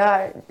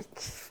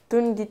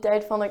toen die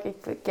tijd vond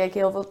ik kijk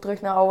heel veel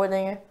terug naar oude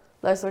dingen,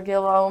 luister ook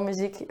heel veel oude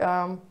muziek.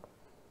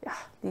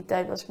 Die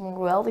tijd was gewoon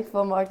geweldig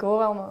van wat ik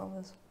hoor allemaal.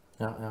 Dus.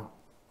 Ja.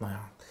 Nou ja,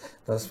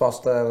 dat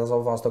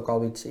zal vast ook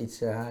al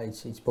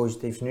iets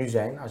positiefs nu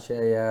zijn. Als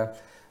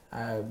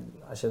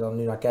je dan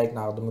nu naar kijkt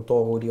naar de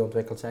motoren, hoe die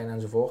ontwikkeld zijn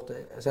enzovoort.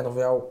 Zijn er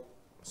voor jou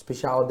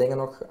speciale dingen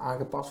nog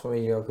aangepast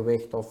vanwege je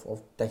gewicht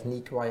of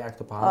techniek waar je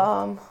echt op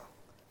haalt?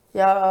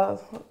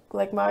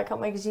 Mark had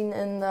mij gezien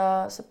in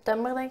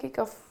september denk ik.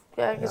 Of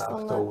ergens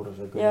van oktober, dus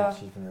ik weet niet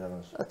precies wanneer dat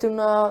was. Toen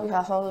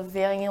hadden we de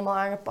vering helemaal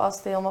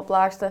aangepast, helemaal op het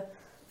laagste.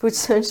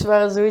 Voetsteuntjes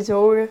waren zoiets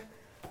hoger.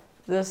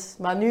 Dus,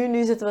 maar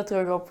nu zitten we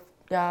terug op,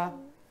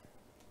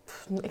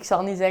 ik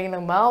zal niet zeggen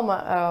normaal,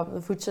 maar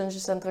de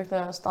voetsteuntjes zijn terug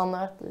naar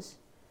standaard. Dus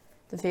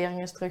de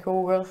vering is terug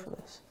hoger.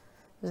 Dus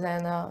we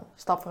zijn een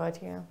stap vooruit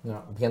gegaan. Ja,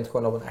 het begint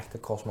gewoon op een echte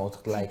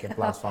crossmotor te lijken in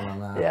plaats van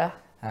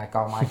een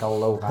Carmichael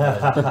Logan.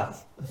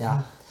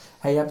 Ja.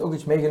 Hey, je hebt ook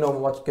iets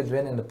meegenomen wat je kunt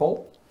winnen in de poll.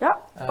 Ja.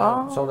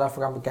 Zullen we dat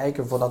even gaan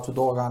bekijken voordat we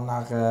doorgaan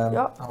naar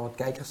wat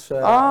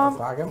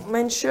kijkersvragen?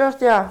 Mijn shirt,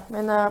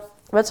 mijn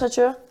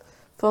wedstrijdshirt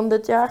van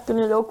dit jaar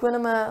kunnen jullie ook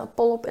winnen met een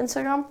poll op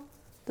Instagram.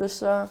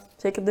 Dus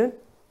zeker doen.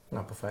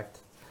 Nou,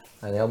 perfect.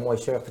 Een heel mooi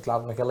shirt. Ik laat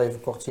het nog heel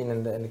even kort zien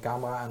in de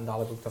camera en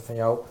dadelijk ook dat van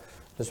jou.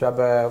 Dus we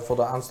hebben voor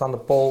de aanstaande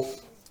poll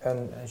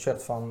een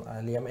shirt van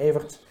Liam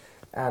Everts.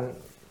 En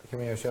ik geef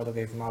me jouw shirt ook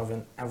even,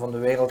 Marvin. En van de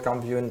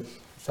wereldkampioen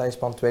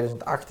zijspan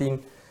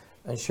 2018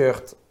 een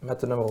shirt met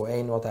de nummer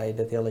 1 wat hij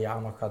dit hele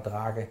jaar nog gaat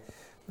dragen.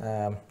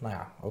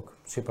 Ook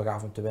super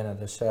gaaf om te winnen.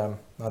 Dus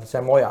dat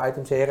zijn mooie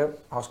items, heren.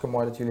 Hartstikke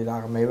mooi dat jullie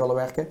daar mee willen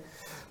werken.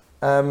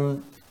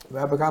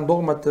 We gaan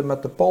door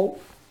met de poll.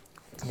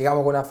 Die gaan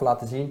we gewoon even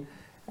laten zien.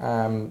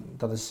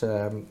 Dat is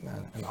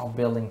een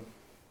afbeelding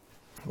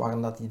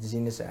waarin dat die te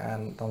zien is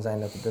en dan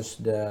zijn het dus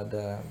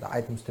de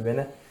items te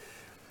winnen.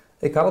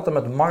 Ik had het er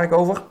met Marc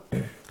over.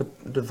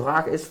 De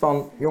vraag is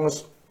van,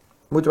 jongens,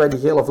 moeten wij die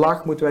gele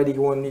vlag, moeten wij die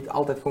gewoon niet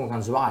altijd gewoon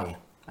gaan zwaaien?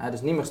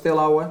 Dus niet meer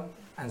stilhouden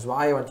en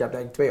zwaaien, want je hebt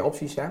eigenlijk twee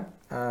opties. Hè?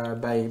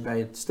 Bij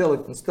het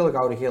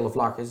stilgehouden gele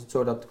vlag is het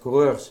zo dat de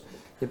coureurs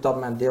die op dat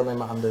moment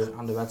deelnemen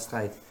aan de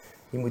wedstrijd,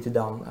 die moeten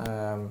dan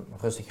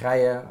rustig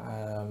rijden,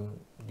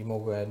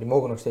 die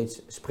mogen nog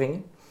steeds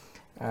springen.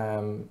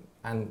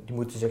 En die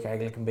moeten zich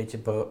eigenlijk een beetje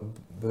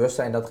bewust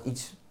zijn dat er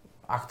iets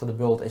achter de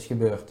bult is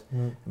gebeurd.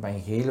 Bij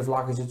een gele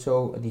vlag is het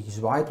zo, die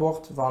gezwaaid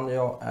wordt van,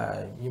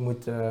 je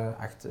moet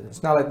echt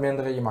snelheid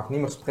minderen, je mag niet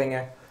meer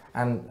springen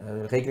en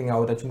rekening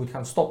houden dat je moet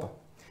gaan stoppen.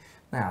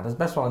 Nou ja, dat is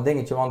best wel een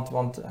dingetje,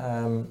 want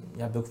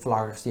je hebt ook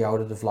vlaggers die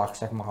houden de vlag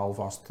zeg maar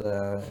alvast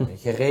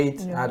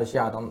gereed. Ja. Dus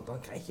ja, dan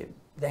krijg je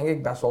denk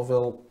ik best wel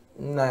veel,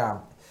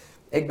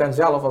 ik ben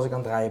zelf als ik aan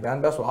het rijden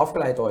ben best wel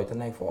afgeleid ooit. Dan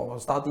denk ik van, er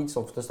staat iets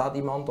of er staat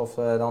iemand of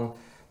dan,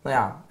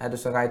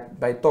 dus dan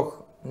ben je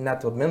toch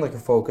net wat minder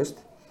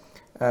gefocust.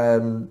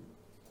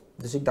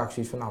 Dus ik dacht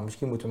zoiets van,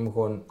 misschien moeten we hem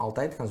gewoon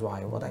altijd gaan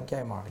zwaaien. Wat denk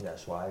jij, Mark? Ja,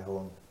 zwaaien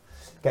gewoon.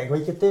 Kijk,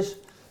 weet je, het is...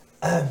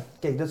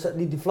 Kijk,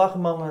 die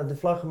vlaggenmannen, de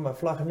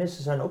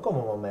vlaggenisten zijn ook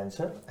allemaal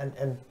mensen.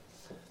 En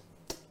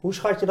hoe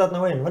schat je dat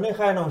nou in? Wanneer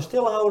ga je nou een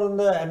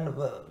stilhoudende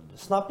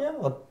snap je?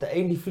 Want de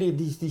een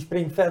die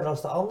springt verder dan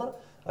de ander.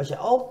 Als je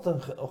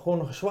altijd gewoon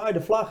een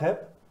gezwaaide vlag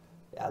hebt,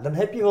 ja, dan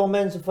heb je wel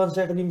mensen van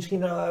zeggen die misschien,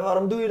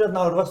 waarom doe je dat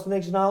nou? Er was er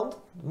niks aan de hand.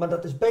 Maar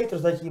dat is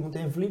beter dan dat je iemand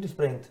invalide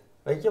springt.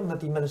 Weet je,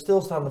 omdat hij met een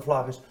stilstaande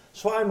vlag is.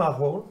 Zwaai maar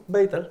gewoon,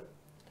 beter.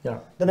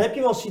 Ja. Dan heb je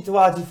wel een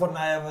situatie van,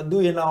 wat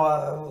doe je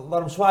nou,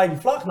 waarom zwaai je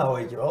die vlag nou,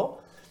 weet je wel.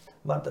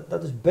 Maar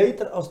dat is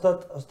beter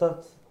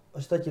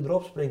als dat je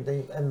erop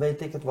springt en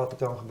weet ik het wat er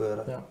kan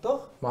gebeuren,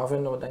 toch?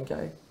 Marvin, wat denk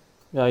jij?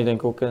 Ja, ik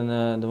denk ook in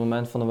de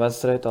moment van de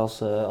wedstrijd, als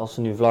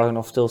ze nu vlaggen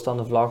of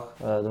stilstaande vlag,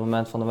 de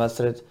moment van de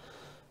wedstrijd,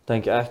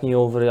 denk je echt niet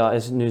over,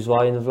 is het nu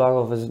zwaaiende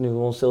vlag of is het nu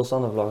gewoon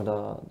stilstaande vlag,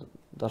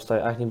 daar sta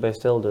je echt niet bij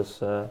stil.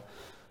 Dus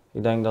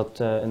ik denk dat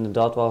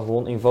inderdaad wel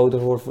gewoon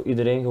eenvoudig wordt voor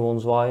iedereen, gewoon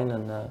zwaaien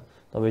en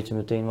dan weet je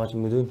meteen wat je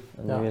moet doen.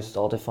 En nu is het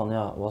altijd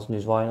van, was het nu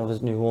zwaaien of is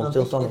het nu gewoon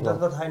stilstaande vlag?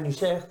 Wat hij nu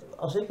zegt,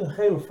 als ik een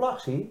gele vlag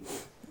zie,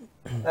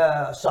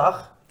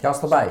 zag...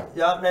 Gas erbij.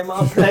 Ja, nee,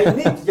 maar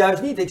niet,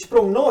 juist niet, ik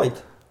sprong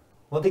nooit.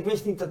 Want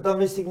dan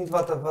wist ik niet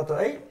wat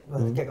er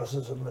kijk, als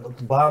ze met op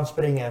de baan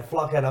springen en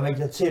vlaggen, dan weet je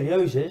dat het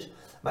serieus is.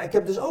 Maar ik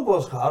heb dus ook wel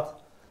eens gehad,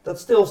 dat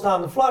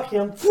stilstaande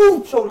vlagje,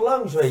 zo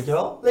langs, weet je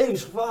wel,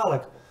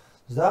 levensgevaarlijk.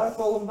 Dus daar heb ik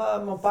al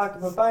een paar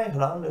keer mijn pijn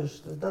gedaan,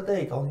 dus dat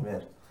deed ik al niet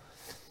meer.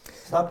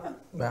 Snap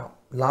je? Ja,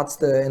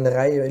 laatste in de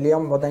rij,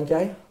 Liam, wat denk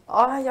jij?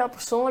 Ja,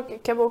 persoonlijk,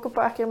 ik heb ook een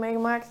paar keer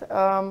meegemaakt.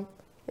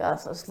 Dat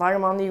is een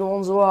vlaggenman die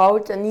gewoon zo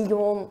houdt en niet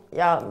gewoon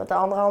met de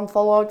andere hand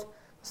volhoudt.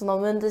 Als er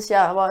dan wind is,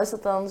 waar is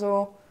dat dan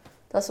zo?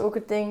 Dat is ook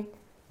het ding.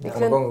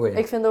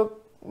 Ik vind ook,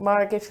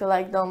 Mark heeft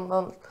gelijk,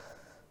 dan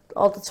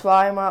altijd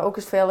zwaaien, maar ook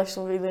het veiligste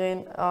voor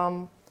iedereen.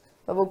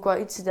 We hebben ook wel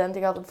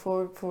incidenten gehad op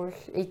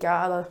vorig EK,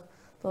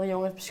 dat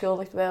jongens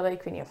beschuldigd werden.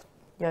 Ik weet niet of het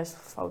juist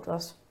of fout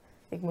was.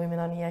 Ik moei me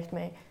daar niet echt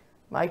mee.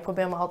 Maar ik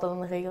probeer me altijd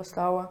aan de regels te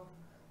houden.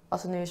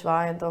 Als het nu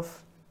zwaaiend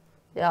of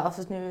als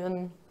het nu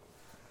een...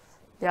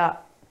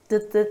 Ja,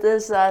 dit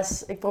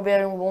is... Ik probeer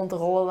hem gewoon te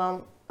rollen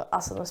dan.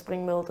 Als het een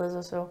springbeeld is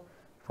of zo.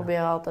 Ik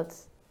probeer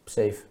altijd...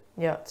 Safe.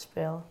 Ja, te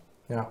spelen.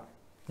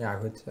 Ja,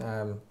 goed.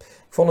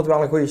 Ik vond het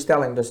wel een goede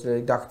stelling, dus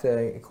ik dacht,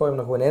 ik gooi hem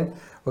er gewoon in.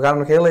 We gaan hem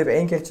nog heel even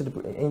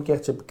één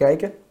keertje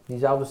bekijken.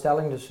 Diezelfde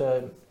stelling, dus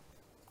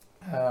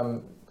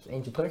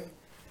eentje terug.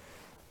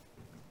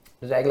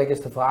 Dus eigenlijk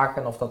is de vraag,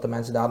 en of dat de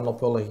mensen daar dan op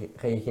willen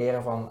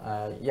reageren van,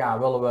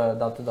 willen we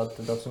dat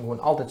ze hem gewoon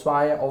altijd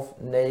zwaaien of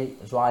nee,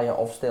 zwaaien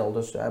of stil.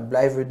 Dus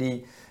blijven we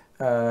die,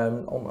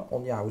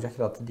 hoe zeg je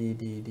dat,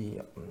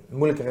 die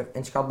moeilijker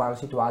inschatbare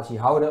situatie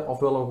houden of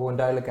willen we gewoon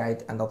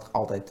duidelijkheid en dat er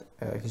altijd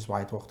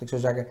gezwaaid wordt. Ik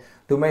zou zeggen,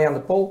 doe mee aan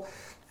de poll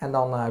en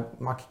dan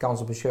maak je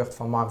kans op een shirt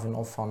van Marvin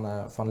of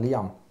van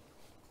Liam.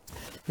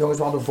 Jongens,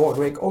 we hadden vorige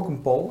week ook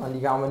een poll en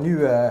die gaan we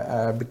nu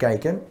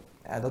bekijken.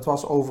 Dat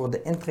was over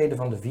de intrede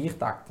van de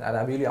viertakt. Daar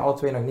hebben jullie alle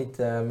twee nog niet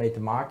mee te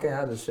maken.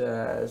 Hè? Dus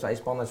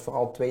zijspan is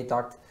vooral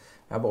tweetakt.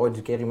 We hebben ooit eens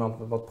een keer iemand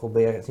wat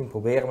zien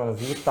proberen met een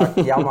viertakt.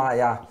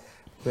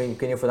 Ik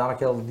weet niet of we daar nog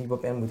heel diep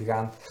op in moeten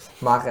gaan.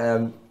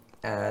 Maar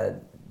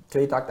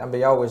tweetakt, en bij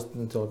jou is het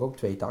natuurlijk ook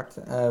tweetakt.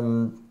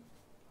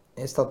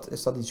 Is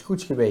dat iets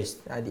goeds geweest,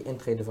 die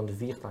intrede van de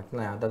viertakt?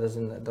 Nou ja,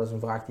 dat is een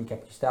vraag die ik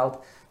heb gesteld.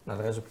 Nou,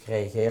 daar is op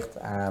gereageerd.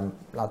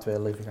 Laten we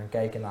heel even gaan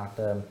kijken naar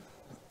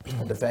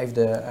de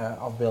vijfde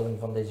afbeelding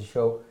van deze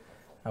show,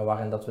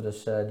 waarin dat we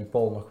dus die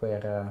poll nog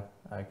weer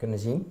kunnen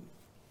zien.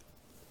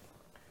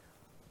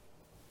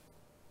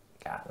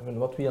 Ja,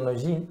 wat we hier nu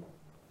zien,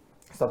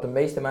 is dat de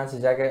meeste mensen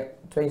zeggen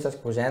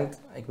 62%.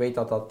 Ik weet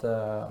dat dat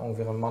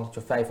ongeveer een mannetje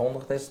of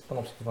 500 is, ten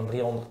opzichte van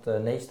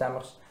 300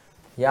 nee-stemmers.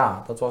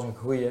 Ja, dat was een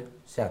goede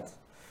set.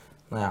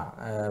 Nou ja,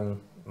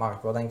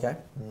 Mark, wat denk jij?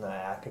 Nou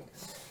ja, kijk.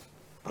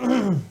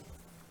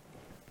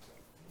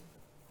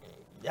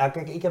 Ja,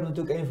 kijk, ik heb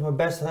natuurlijk een van mijn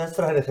beste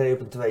wedstrijden gereden op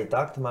een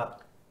tweetakt, maar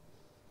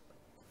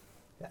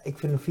ja, ik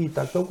vind een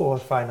viertakt ook wel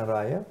eens fijner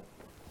rijden.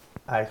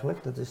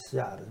 Eigenlijk, dat is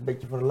een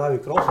beetje voor een luie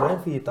crosser, hè,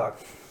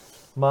 viertakt.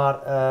 Maar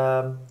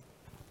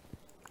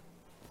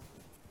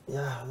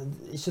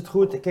is het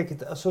goed?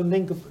 Kijk, als zo'n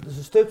ding dus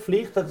een stuk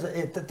vliegt,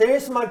 ten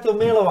eerste maakt hij al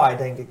meer lawaai,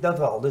 denk ik, dat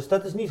wel. Dus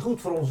dat is niet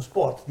goed voor onze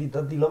sport.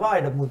 Die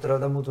lawaai,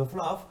 daar moeten we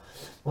vanaf.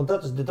 Want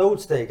dat is de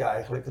doodsteek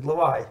eigenlijk, het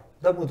lawaai.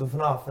 Daar moeten we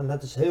vanaf. En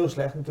dat is heel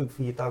slecht natuurlijk,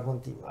 viertakt,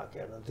 want die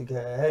maken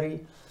natuurlijk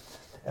herrie.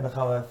 En dan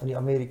gaan we van die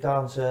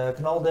Amerikaanse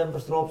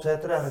knaldempers erop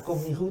zetten. En dat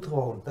komt niet goed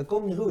gewoon. Dat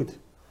komt niet goed.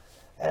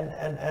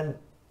 En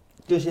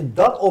dus in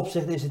dat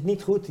opzicht is het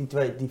niet goed,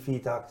 die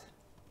viertakt.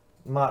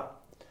 Maar,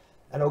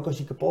 en ook als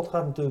je kapot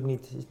gaat natuurlijk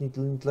niet. Is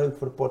niet leuk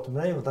voor de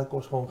portemonnee, want dat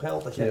kost gewoon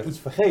geld. Als je iets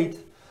vergeet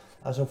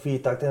aan zo'n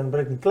viertakt en dan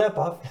breekt die klep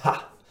af,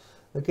 ja,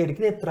 dan kun je de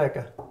knip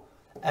trekken.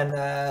 En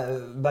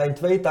bij een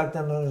tweetakt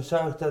dan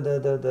zuigt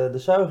de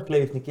zuiger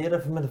kleeft een keer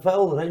even met de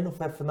vuil erin of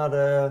even naar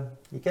de,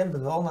 je kent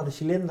het wel, naar de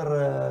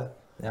cilinder.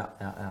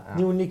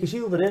 Nieuwe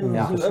Nicosia erin,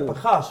 dan zie je een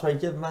gas,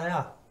 weet je. Maar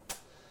ja,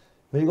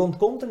 maar je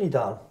ontkomt er niet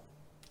aan.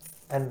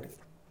 En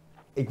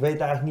ik weet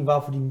eigenlijk niet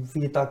waarvoor die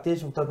viertakt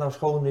is, of dat nou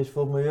schoon is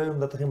voor het milieu,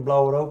 omdat er geen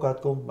blauwe rook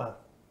uitkomt. Maar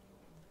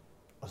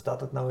als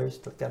dat het nou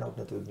is, dat kan ook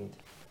natuurlijk niet.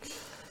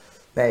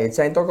 Nee, het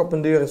zijn toch op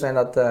een duur is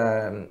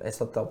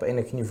dat op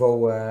enig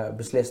niveau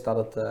beslist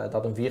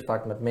dat een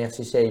viertakt met meer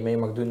cc mee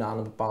mag doen aan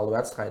een bepaalde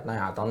wedstrijd. Nou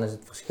ja, dan is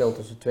het verschil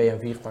tussen 2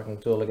 en 4-tak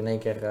natuurlijk in één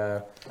keer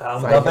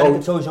maar daar ben ik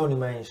het sowieso niet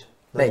mee eens.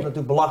 Dat is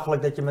natuurlijk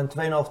belachelijk dat je met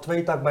een 2,5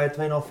 2-tak bij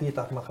een 2,5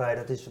 4-tak mag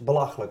rijden. Dat is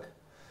belachelijk.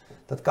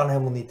 Dat kan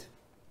helemaal niet.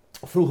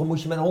 Vroeger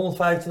moest je met een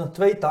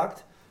 125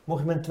 2-takt, mocht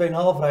je met een 2,5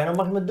 rijden, dan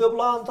mag je met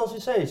dubbel aantal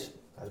cc's.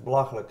 Dat is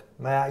belachelijk.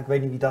 Maar ja, ik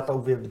weet niet wie dat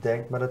ook weer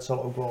bedenkt, maar dat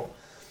zal ook wel...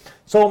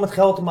 Het zal met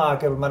geld te maken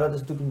hebben, maar dat is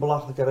natuurlijk een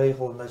belachelijke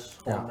regel. En dat is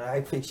gewoon,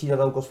 ik zie dat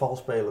ook als vals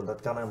spelen.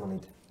 Dat kan helemaal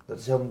niet. Dat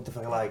is helemaal niet te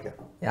vergelijken.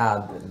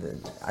 Ja,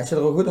 als je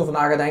er ook goed over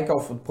na gaat denken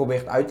of het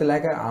probeert uit te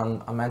leggen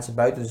aan mensen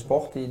buiten de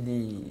sport,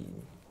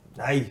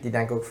 die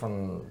denken ook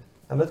van...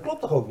 En dat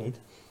klopt toch ook niet?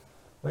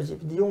 Want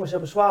die jongens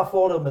hebben zwaar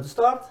voordeel met de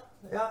start.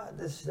 Ja,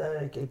 dus,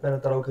 ik ben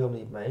het daar ook helemaal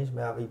niet mee eens.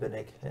 Maar ja, wie ben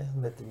ik? Hè?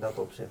 Met in dat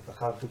opzicht. Dat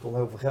gaat natuurlijk om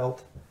heel veel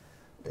geld,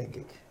 denk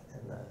ik.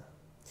 En,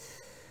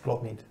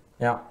 klopt niet.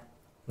 Ja,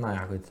 nou ja,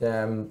 goed.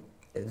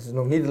 Er is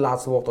nog niet het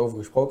laatste woord over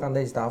gesproken aan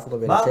deze tafel. Dat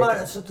weet ik zeker.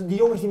 Maar die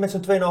jongens die met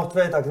zo'n 2,5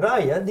 2-tak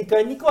rijden, die kan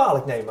je niet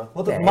kwalijk nemen.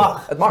 Want het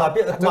mag. Het mag. Snap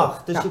je? Het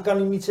mag. Dus je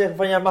kan niet zeggen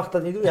van jij mag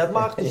dat niet doen. Ja, het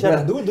mag. Dus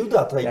doe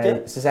dat, weet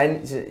je.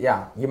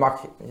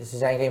 Ze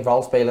zijn geen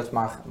valspelers,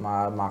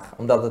 maar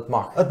omdat het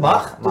mag. Het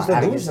mag, dus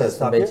dat doen ze. Het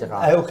een beetje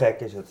raar. Heel gek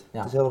is het.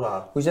 Het is heel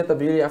raar. Hoe zit dat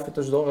bij jullie even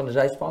tussendoor in de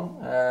zijspan?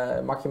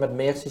 Mag je met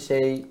meer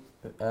cc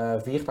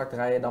 4-takt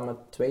rijden dan met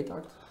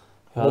 2-takt?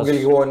 Ja, mogen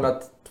jullie gewoon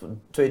met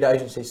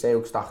 2000 cc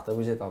ook starten?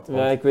 Hoe zit dat?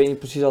 Ja, ik weet niet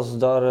precies als er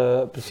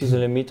daar precies een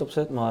limiet op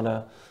zit,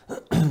 maar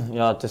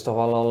ja, het is toch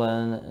wel al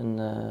in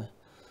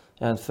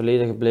het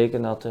verleden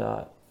gebleken dat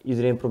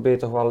iedereen probeert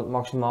toch wel het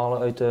maximale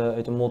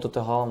uit de motor te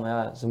halen, maar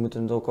ja, ze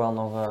moeten het ook wel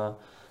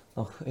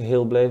nog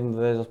heel blijven, bij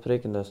wijze van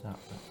spreken. Dus. Ja.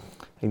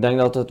 Ik denk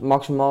dat het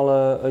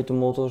maximale uit de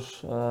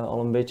motors al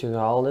een beetje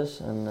gehaald is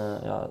en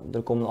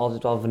er komen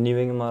altijd wel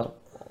vernieuwingen, maar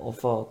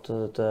of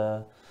het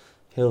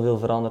heel veel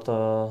veranderd,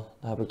 daar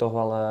heb ik toch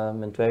wel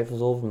mijn twijfels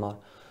over. Maar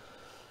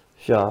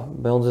ja,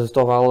 bij ons is het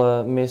toch wel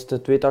het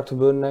meeste 2-takt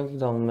gebeuren, denk ik,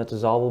 dan met de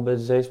zaalbel bij de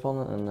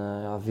zijspannen.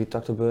 En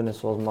 4-takt gebeuren is,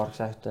 zoals Marc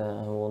zegt,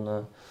 gewoon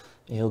een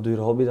heel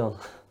dure hobby dan.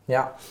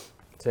 Ja,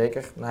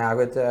 zeker. Nou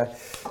ja, goed.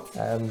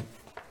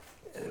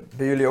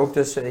 Bij jullie ook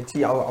dus, ik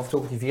zie af en toe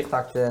ook die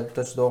 4-takt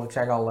tussendoor. Ik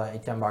zeg al,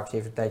 ik heb Max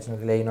even een tijdje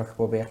geleden nog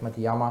geprobeerd met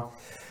die Yamaha.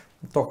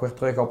 Toch weer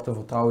terug op de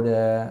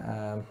vertrouwde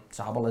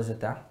sabel is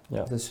het, hè?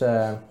 Ja. Dus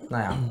nou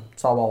ja, het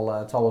zal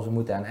wel zo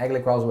moeten. En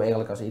eigenlijk wel zo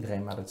eerlijk als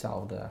iedereen met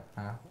hetzelfde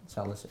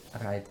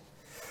rijdt.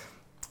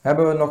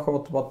 Hebben we nog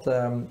wat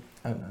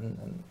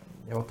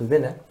te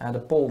winnen? De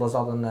poll, daar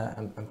zat een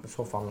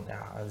soort van,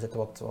 er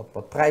zitten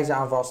wat prijzen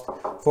aan vast.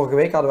 Vorige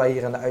week hadden wij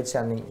hier in de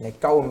uitzending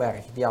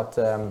Kouwenberg. Die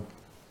had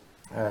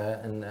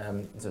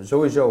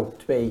sowieso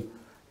 2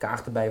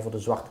 kaarten bij voor de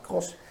Zwarte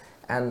Cross.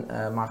 En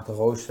Marc de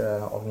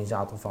Reuver,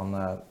 organisator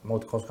van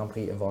Motocross Grand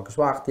Prix in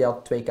Valkenswaard, die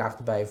had 2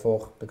 kaarten bij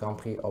voor de Grand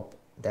Prix op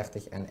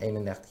 30 en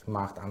 31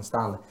 maart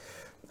aanstaande.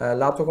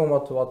 Laten we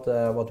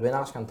gewoon wat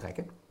winnaars gaan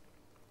trekken.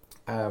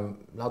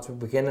 Laten we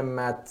beginnen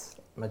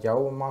met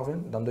jou,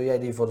 Marvin. Dan doe jij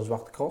die voor de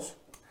Zwarte Cross.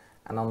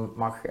 En dan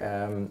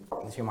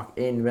dus je mag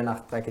 1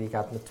 winnaar trekken, die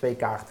gaat met 2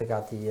 kaarten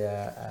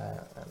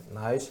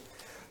naar huis.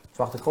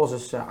 Zwarte Cross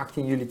is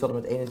 18 juli tot en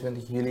met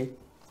 21 juli.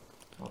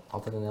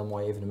 Altijd een heel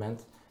mooi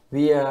evenement.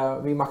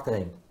 Wie mag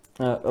erheen?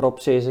 Rob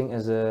Sezing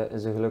is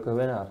de gelukkige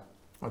winnaar.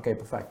 Oké,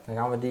 perfect. Dan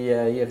gaan we die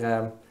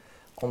hier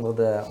onder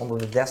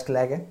de desk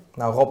leggen.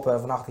 Nou Rob,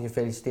 van harte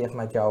gefeliciteerd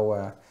met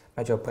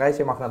jouw prijs.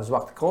 Je mag naar de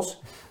Zwarte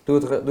Cross. Doe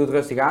het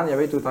rustig aan. Jij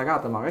weet hoe het daar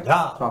gaat, hè Mark?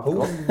 Ja. Zwarte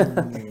Cross.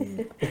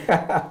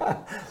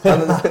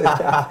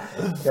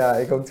 Ja,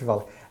 ik ook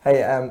toevallig.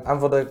 Hey, en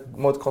voor de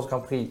Motocross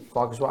Grand Prix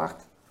Valkenswaard.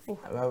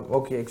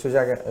 Ook, ik zou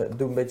zeggen,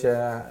 doe een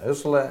beetje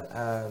husselen.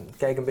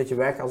 Kijk een beetje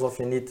weg alsof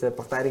je niet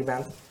partijdig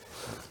bent.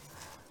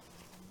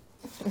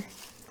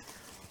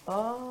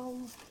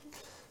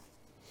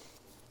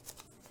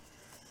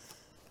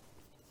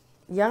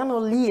 Jarno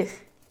Lier.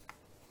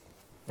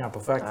 Ja,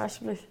 perfect. Ja,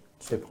 alsjeblieft.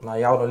 Super. Nou,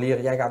 Jarno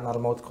Lier, jij gaat naar de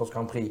Motocross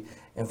Grand Prix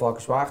in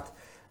Valkenswaard.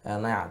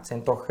 Nou ja, het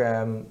zijn toch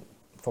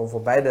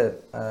voor beide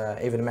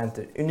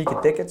evenementen unieke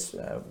tickets.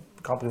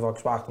 Grand Prix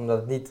Valkenswaard omdat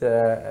het niet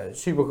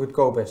super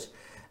goedkoop is.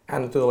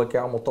 En natuurlijk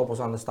allemaal toppers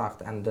aan de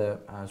start. En de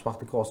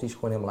Zwarte Cross die is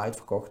gewoon helemaal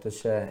uitverkocht.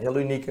 Dus heel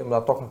uniek om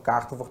daar toch nog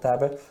kaarten voor te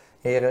hebben.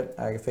 Heren,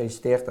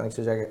 gefeliciteerd. En ik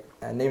zou zeggen,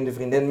 neem de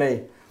vriendin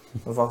mee.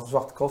 Maar de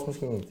Zwarte Cross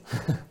misschien niet.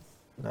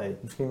 Nee.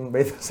 Misschien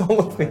beter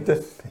zonder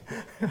vrienden.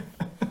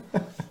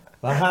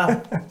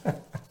 Maar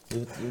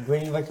ik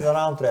weet niet wat je daar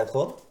aantreft,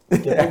 hoor.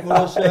 Ik heb ook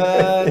wel eens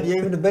die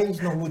even de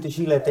beentjes nog moeten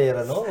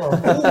giletteren, hoor.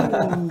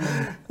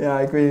 Ja,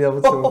 ik weet niet of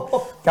het zo...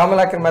 Gaan we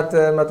lekker met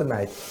de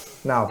meid.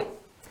 Nou,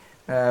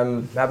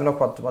 we hebben nog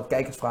wat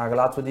kijkersvragen.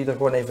 Laten we die er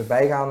gewoon even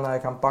bij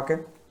gaan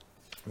pakken.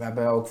 We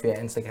hebben ook via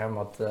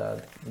Instagram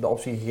de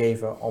optie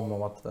gegeven om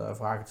wat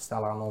vragen te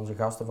stellen aan onze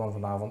gasten van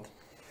vanavond.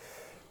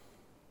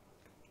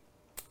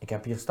 Ik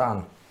heb hier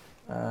staan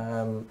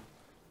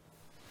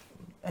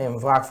een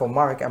vraag voor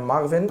Mark en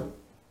Marvin.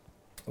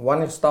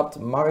 Wanneer stapt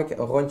Mark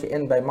een rondje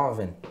in bij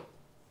Marvin?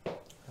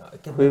 Ja,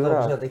 ik heb het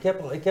al gezet.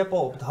 Ik heb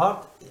al op het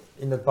hart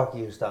in het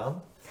bakje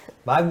gestaan.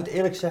 Maar ik moet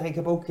eerlijk zeggen, ik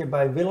heb ook een keer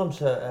bij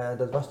Willemsen,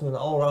 dat was toen een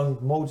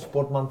allround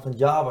motorsportman van het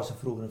jaar, was er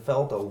vroeger in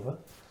Veldhoven.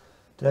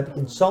 Toen heb ik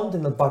in het zand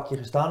in dat bakje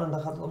gestaan en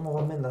dan gaat het allemaal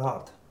wat minder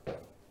hard. Dus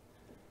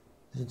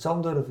in het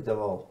zand durf ik dat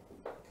wel.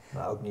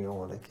 Maar ook niet,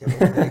 jongen.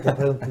 Ik heb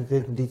heel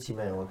geen conditie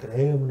mee, jongen. Ik kan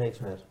helemaal niks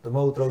meer. De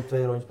motor ook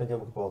 2 rondjes ben ik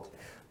helemaal kapot.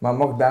 Maar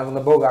mocht Ben van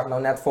der Boogaard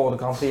nou net voor de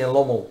Grand Prix in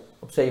Lommel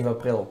op 7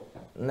 april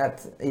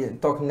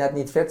toch net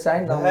niet fit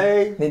zijn, dan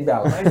niet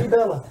bellen. Nee, niet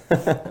bellen.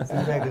 Dat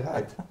is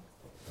uit.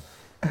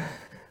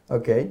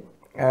 Oké.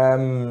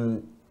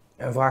 Een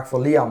vraag voor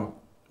Liam.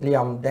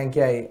 Liam, denk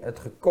jij het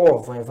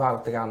record van je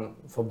vader te gaan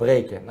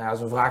verbreken? Nou ja, dat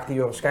is een vraag die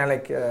je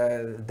waarschijnlijk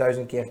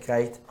 1000 keer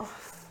krijgt.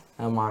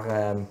 Maar,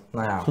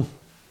 nou ja.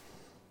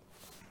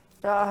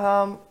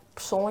 Ja,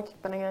 persoonlijk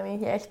ben ik er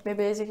niet echt mee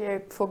bezig.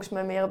 Ik focus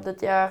me meer op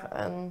dit jaar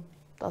en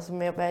dat is een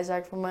meer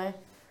bijzaak voor mij.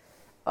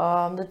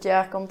 Dit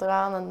jaar komt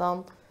eraan en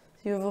dan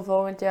zien we voor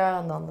volgend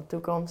jaar en dan de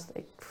toekomst.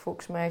 Ik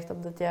focus me echt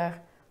op dit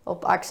jaar.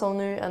 Op Axel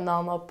nu en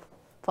dan op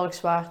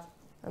Valkenswaard.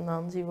 En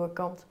dan zien we hoe het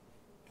komt.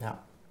 Ja,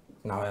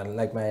 nou ja, dat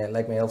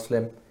lijkt me heel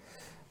slim.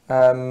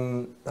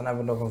 Dan hebben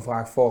we nog een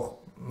vraag voor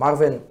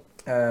Marvin.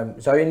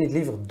 Zou je niet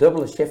liever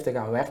dubbele shiften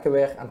gaan werken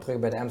weer en terug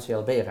bij de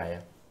MCLB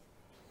rijden?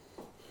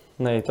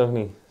 Nee, toch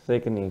niet.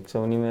 Zeker niet. Ik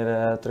zou niet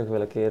meer terug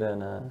willen keren.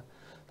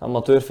 De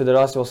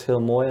amateurfederatie was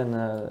heel mooi en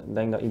ik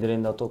denk dat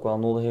iedereen dat ook wel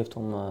nodig heeft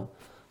om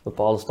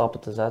bepaalde stappen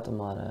te zetten.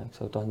 Maar ik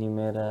zou toch niet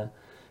meer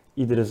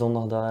iedere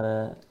zondag daar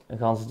een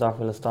ganse dag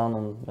willen staan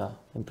om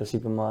in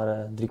principe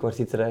maar 3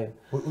 kwartier te rijden.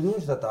 Hoe doen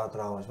ze dat daar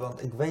trouwens?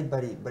 Want ik weet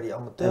bij die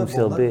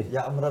amateurbonden, MCLB.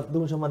 ja, maar dat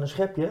doen ze met een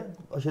schepje.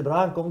 Als je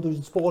eraan komt, doen ze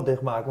het spoor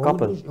dichtmaken.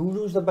 Hoe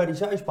doen ze dat bij die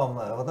zijspan?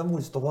 Want dan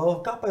moeten ze toch wel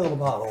een kapper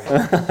ophalen.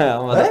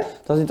 Ja, maar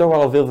dat is niet toch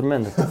wel veel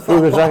verminderd.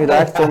 Vroeger zag je dat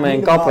echt zo met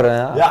een kapper.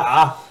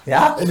 Ja,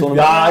 in de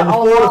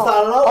sporen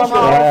staan en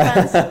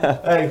alles.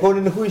 Hey, gewoon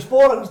in de goede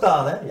sporen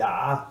gestaan, hè?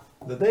 Ja,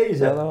 dat deden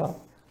ze.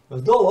 Dat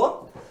is dol, hoor.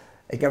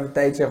 Ik heb een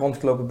tijdje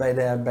rondgelopen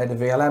bij de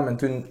VLM en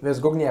toen wist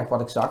ik ook niet echt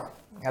wat ik zag.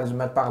 Ja, dus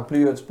met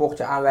paraplu het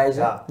sportje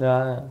aanwijzen.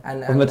 Ja.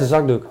 Of met de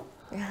zakdoek.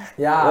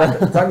 Ja,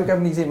 de zakdoek heb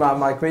ik niet gezien,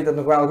 maar ik weet het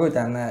nog wel goed.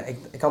 En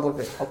ik had ook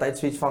altijd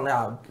zoiets van,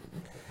 ja,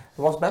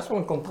 er was best wel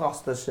een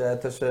contrast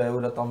tussen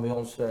hoe dat dan bij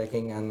ons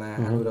ging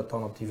en hoe dat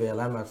dan op die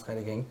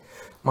VLM-wedstrijden ging.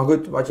 Maar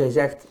goed, wat jij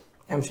zegt,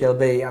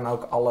 MCLB en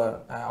ook alle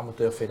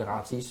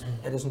amateurfederaties,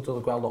 het is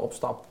natuurlijk wel de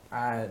opstap.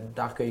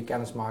 Daar kun je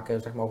kennis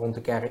maken, zeg maar, rond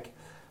de kerk.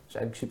 Het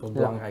is eigenlijk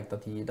super belangrijk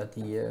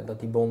dat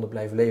die bonden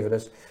blijven leven.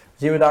 Dus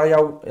zien we daar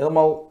jou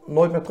helemaal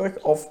nooit meer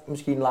terug? Of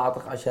misschien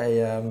later als jij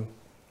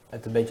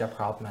het een beetje hebt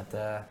gehad met...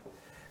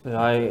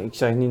 Ja, ik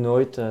zeg niet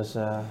nooit. Dus,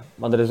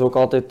 maar er is ook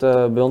altijd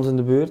bij ons in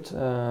de buurt,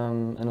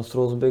 in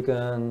Oost-Rozenbeek,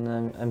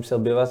 een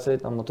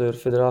MCLB-wedstrijd,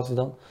 amateurfederatie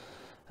dan.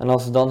 En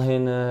als er dan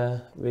geen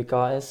WK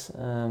is,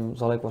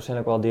 zal ik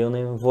waarschijnlijk wel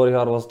deelnemen. Vorig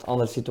jaar was het een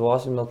andere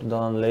situatie, omdat we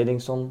dan aan de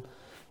leiding stonden.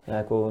 Ja,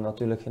 ik wou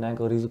natuurlijk geen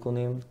enkel risico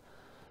nemen.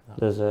 Ja.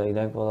 Dus ik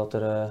denk wel dat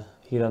er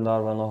hier en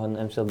daar wel nog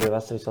een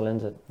MCLB-wedstrijd zal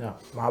inzitten. Ja,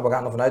 maar we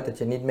gaan ervan uit dat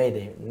je niet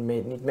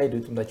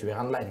meedoet omdat je weer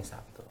aan de leiding staat.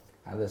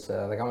 Ja, dus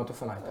daar gaan we toch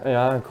vanuit.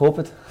 Ja, ik hoop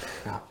het.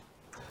 Ja.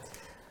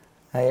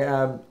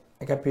 Hey,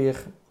 ik heb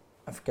hier,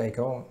 even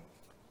kijken hoor.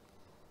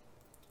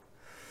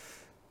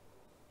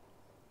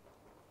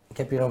 Ik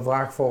heb hier een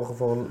vraag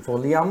voor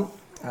Liam.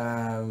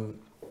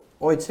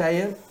 Ooit zei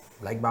je,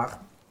 blijkbaar.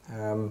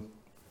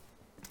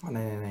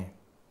 Nee.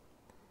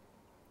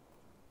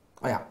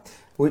 Oh ja,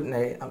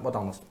 wat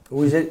anders.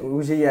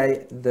 Hoe zie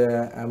jij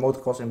de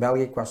motocross in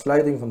België qua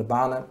sluiting van de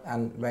banen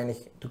en weinig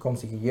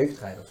toekomstige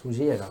jeugdrijders? Hoe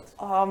zie je dat?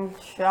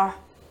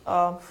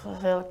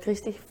 Heel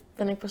triestig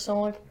vind ik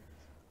persoonlijk.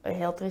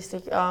 Heel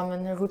triestig.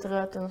 In de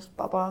route toen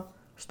papa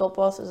gestopt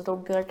was, is het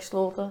ook direct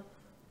gesloten.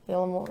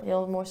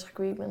 Heel mooi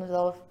circuit.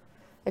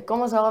 Ik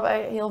kom er zelf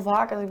heel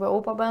vaak als ik bij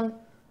opa ben.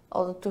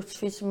 altijd toertjes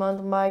fietsen,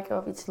 mountainbiken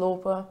of iets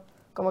lopen.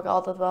 Kom ik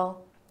altijd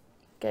wel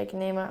kijken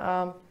nemen.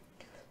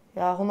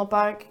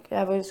 Hondenpark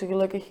hebben ze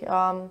gelukkig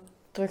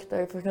terug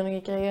de vergunning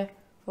gekregen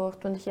voor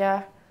 20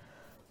 jaar.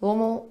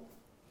 Lommel,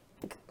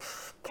 ik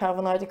ga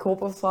ervan uit, ik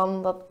hoop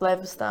ervan dat het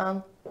blijft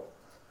bestaan.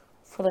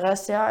 Voor de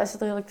rest is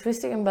het redelijk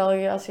triestig in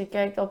België. Als je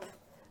kijkt op,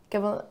 ik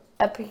heb een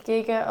app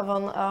gekeken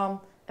van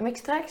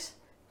MX-Tracks.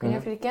 Ik weet niet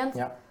of je die kent.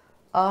 Ja.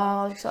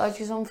 Als ik ze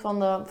uitgezond van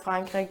de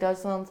Frankrijk,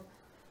 Duitsland,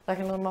 dat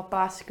je er maar een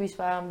paar circuits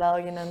waren in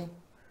België en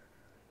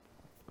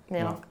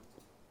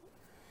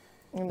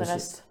en de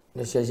rest.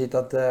 Dus jij ziet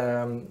dat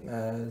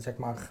zeg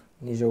maar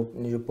niet zo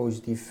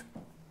positief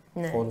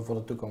voor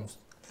de toekomst?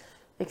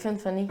 Ik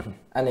vind van niet.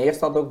 En heerst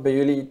dat ook bij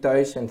jullie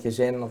thuis in het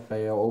gezin of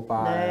bij jouw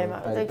opa? Nee,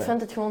 maar ik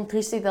vind het gewoon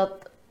triestig dat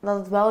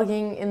het wel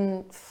ging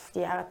in de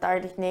jaren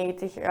 80,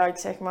 90, ik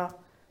zeg maar.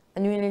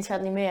 En nu ineens gaat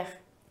het niet meer.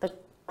 Dat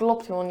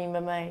klopt gewoon niet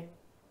bij mij.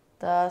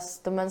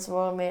 De mensen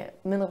worden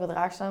minder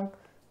verdraagzaam.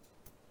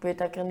 Ik weet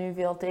dat ik er nu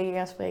veel tegen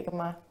ga spreken,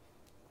 maar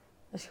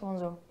dat is gewoon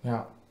zo.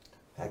 Ja.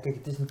 Ja, kijk,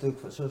 het is natuurlijk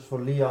zoals voor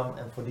Liam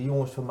en voor de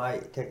jongens van mij,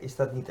 kijk, is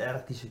dat niet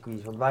erg die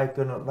circuits, want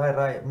wij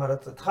rijden, maar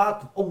het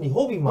gaat om die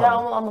hobby, man.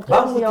 Ja, om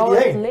andere die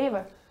houden te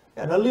leven.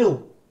 Ja, naar Lille.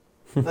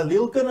 Naar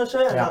Lille kunnen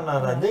ze, en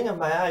dan naar dingen,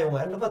 maar ja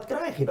jongen, en wat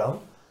krijg je dan?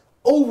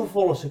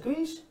 Overvolle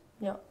circuits.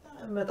 Ja.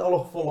 Met alle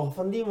gevolgen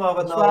van die waar we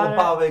het nou al een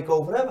paar weken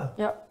over hebben.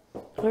 Ja,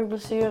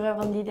 rugblessure,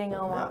 van die dingen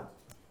allemaal.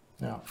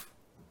 Ja,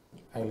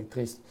 eigenlijk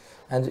triest.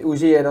 En hoe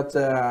zie je dat,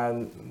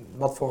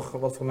 wat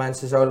voor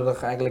mensen zouden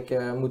er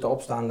eigenlijk moeten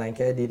opstaan, denk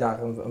je, die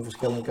daar een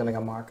verschil in kunnen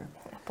gaan maken?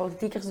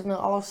 Politiekers doen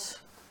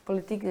alles,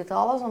 politiek doet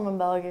alles om in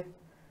België.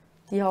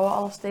 Die houden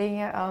alles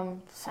tegen. Er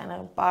zijn er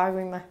een paar,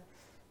 maar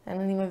zijn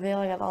er niet meer veel,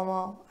 het gaat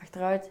allemaal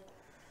achteruit.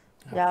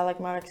 Ja,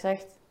 like Mark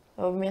zegt,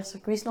 we hebben meer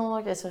circuits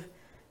nodig, is er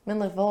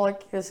minder volk,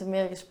 is er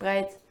meer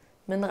gespreid,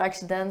 minder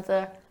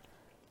accidenten.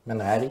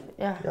 Minder herrie?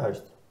 Ja.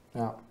 Juist.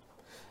 Ja.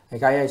 En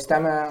ga jij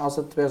stemmen als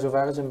het weer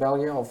zover is in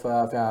België? Of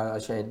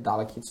als jij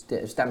dadelijk iets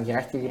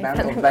stemgerechtigd bent?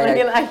 Ik ben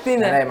geen 18.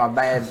 Nee, maar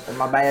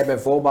ben je bij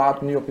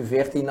voorbaat nu op je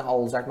 14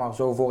 al zeg maar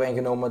zo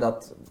vooringenomen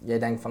dat jij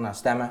denkt van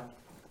stemmen,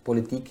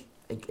 politiek,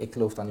 ik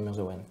geloof daar niet meer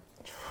zo in?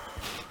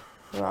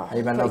 Ja,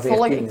 je bent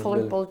ik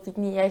volg politiek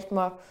niet echt,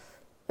 maar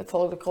ik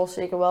volg de cross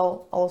zeker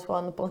wel. Alles wat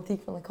aan de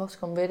politiek van de cross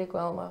komt, weet ik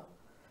wel, maar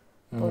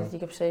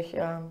politiek op zich,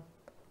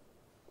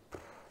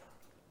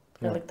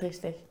 redelijk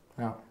triestig.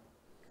 Ja.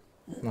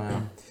 Nou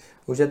ja.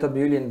 Hoe zit dat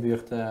bij jullie in de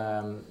buurt,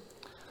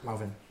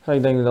 Marvin? Ja,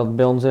 ik denk dat het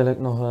bij ons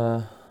eigenlijk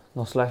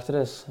nog slechter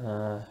is.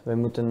 Wij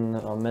moeten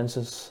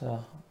minstens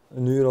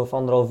een uur of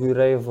 1,5 uur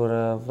rijden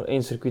voor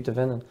één circuit te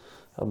vinden.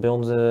 Bij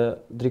ons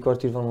 3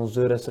 kwartier van onze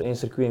deur is er één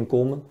circuit in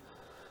Komen.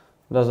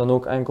 Dat is dan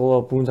ook enkel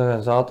op woensdag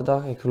en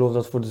zaterdag. Ik geloof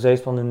dat het voor de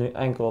zijspannen nu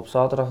enkel op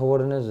zaterdag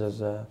geworden is.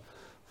 Dus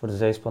voor de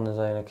zijspan is dat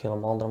eigenlijk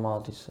helemaal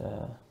dramatisch.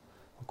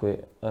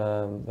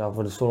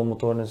 Voor de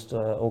solomotoren is het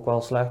ook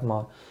wel slecht,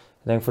 maar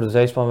ik denk voor de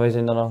zijspan, wij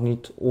zijn dan nog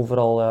niet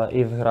overal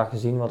even graag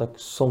gezien, wat ik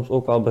soms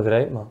ook wel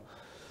begrijp. Maar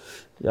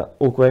ja,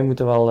 ook wij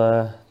moeten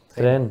wel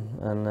trainen.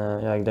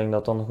 En ik denk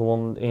dat dan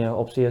gewoon de enige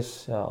optie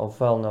is,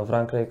 ofwel naar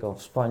Frankrijk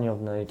of Spanje of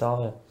naar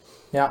Italië.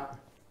 Ja.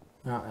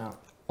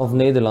 Of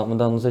Nederland, maar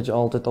dan zit je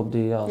altijd op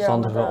die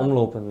zandige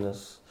omlopen.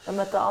 Dus. En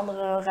met de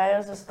andere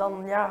rijders is het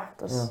dan,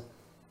 dus...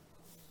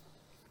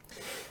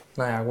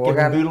 Nou ja, ik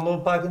heb in Buren nog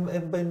een paar keer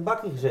in een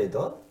bakje gezeten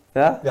hoor.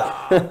 Ja? Ja.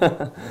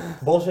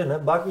 Bos in hè,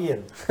 bakje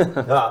in.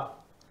 Ja.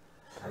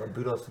 Mijn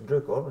Buren was te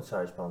druk hoor, met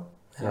zijspan.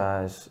 Ja,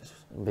 is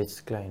een beetje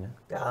te klein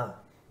hè. Ja,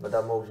 maar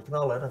daar mogen ze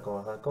knallen hè, dan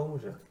komen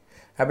ze.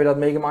 Heb je dat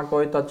meegemaakt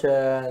ooit, dat je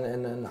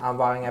een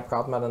aanvaring hebt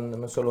gehad met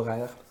een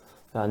solo-rijder?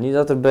 Ja, niet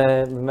dat er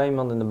bij mij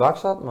iemand in de bak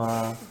zat,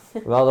 maar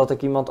wel dat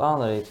ik iemand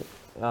aanreed.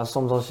 Ja,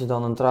 soms als je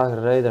dan een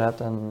tragere rijder hebt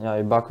en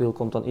je bakwiel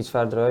komt dan iets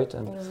verder uit.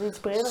 En, dat is iets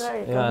breder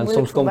rijden. Ja, en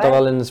soms komt dat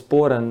wel in de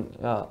spoor en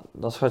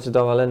dan schat je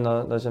dat wel in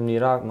dat je hem niet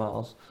raakt. Maar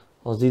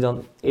als die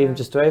dan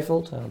eventjes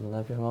twijfelt, dan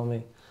heb je hem wel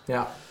mee.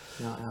 Ja,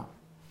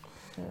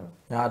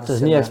 het is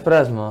niet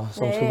expres, maar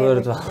soms gebeurt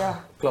het wel. Ja.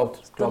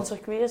 Klopt. Een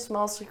circuit, een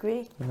smal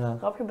circuit. Ja.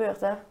 Rap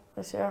gebeurt hè.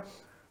 Dus ja.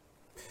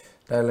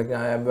 Duidelijk, we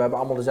hebben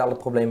allemaal dezelfde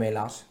problemen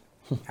helaas.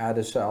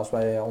 Dus als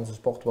wij onze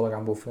sport willen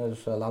gaan beoefenen,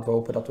 dus laten we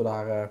hopen dat we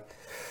daar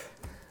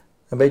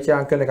een beetje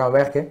aan kunnen gaan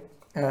werken.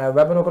 We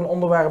hebben nog een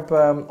onderwerp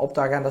op de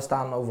agenda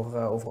staan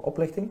over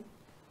oplichting.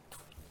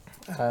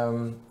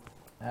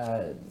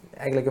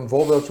 Eigenlijk een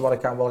voorbeeldje wat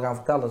ik wil gaan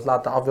vertellen, dus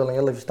laat de afbeelding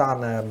heel even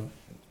staan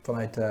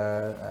vanuit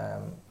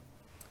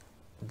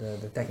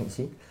de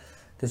technici.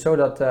 Het is zo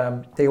dat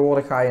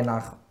tegenwoordig ga je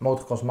naar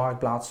Motocross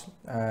Marktplaats.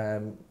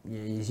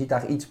 Je ziet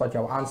daar iets wat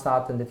jou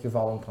aanstaat, in dit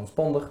geval een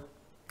transponder.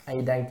 En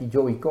je denkt, die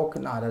Joey Kok,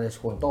 nou dat is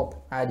gewoon top.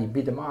 Die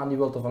biedt hem aan, die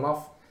wil er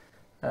vanaf.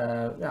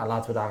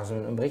 Laten we daar eens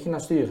een berichtje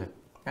naar sturen.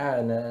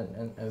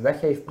 Een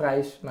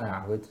weggeefprijs, nou ja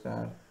goed,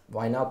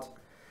 why not?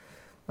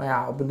 Maar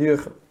ja, op een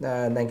duur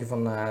denk je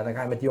van, dan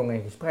ga je met die jongen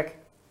in gesprek.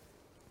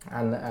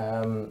 En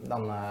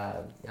dan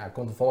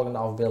komt de volgende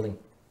afbeelding.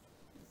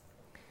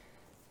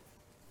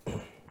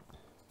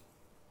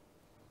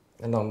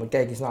 En dan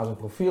kijk je eens naar zijn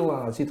profiel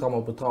en het ziet er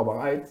allemaal betrouwbaar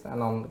uit. En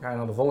dan ga je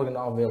naar de volgende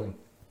afbeelding.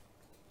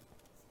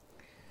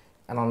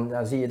 En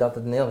dan zie je dat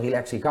het een heel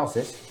relaxe gast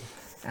is.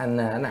 En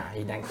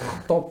je denkt,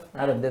 top,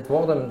 dit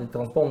wordt hem, die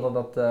transponder,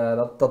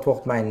 dat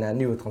wordt mijn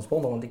nieuwe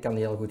transponder, want ik kan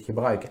die heel goed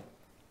gebruiken.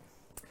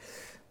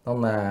 Dan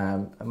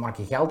maak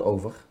je geld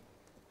over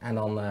en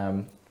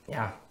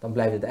dan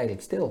blijft het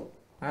eigenlijk stil.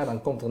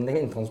 Dan komt er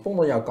geen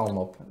transponder jouw kant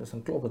op, dus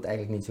dan klopt het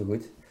eigenlijk niet zo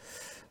goed.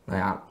 Nou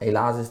ja,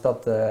 helaas is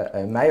dat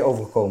mij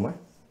overkomen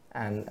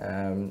en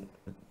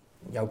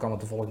jou kan het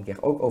de volgende keer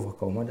ook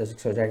overkomen. Dus ik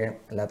zou zeggen,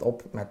 let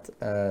op met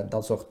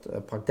dat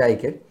soort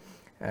praktijken.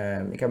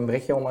 Ik heb een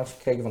berichtje onlangs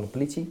gekregen van de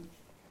politie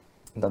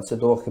dat ze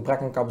door gebrek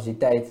aan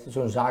capaciteit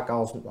zo'n zaak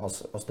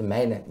als de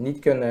mijne niet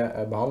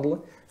kunnen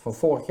behandelen. Van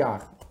vorig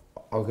jaar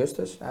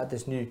augustus, het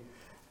is nu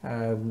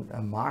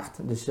maart,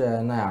 dus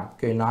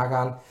kun je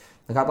nagaan.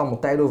 Er gaat allemaal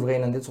tijd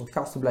overheen en dit soort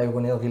gasten blijven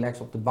gewoon heel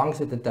relaxed op de bank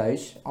zitten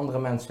thuis. Andere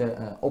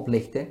mensen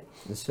oplichten.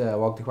 Dus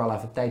wou ik toch wel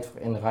even tijd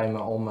voor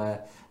inruimen om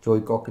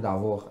Joey Kok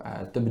daarvoor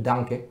te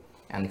bedanken.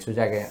 En ik zou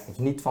zeggen, het is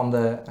niet van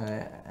de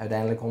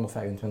uiteindelijk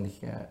 125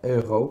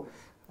 euro.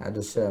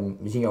 Dus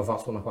we zien jou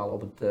vast wel nog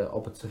wel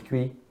op het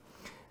circuit.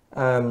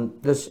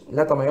 Dus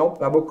let daarmee op.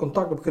 We hebben ook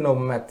contact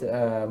opgenomen met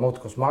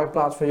Motocross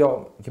Marktplaats. Van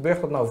joh,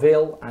 gebeurt dat nou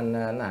veel? En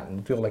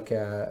natuurlijk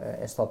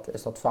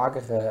is dat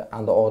vaker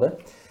aan de orde.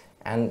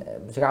 En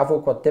ze gaven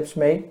ook wat tips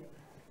mee.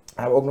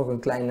 Daar hebben we ook nog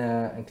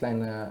een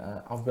kleine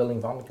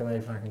afbeelding van. Ik kan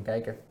even gaan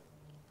kijken.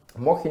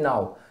 Mocht je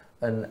nou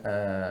een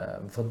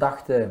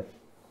verdachte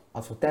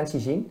advertentie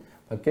zien,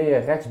 dan kun je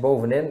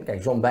rechtsbovenin,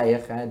 kijk John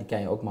Beyer, die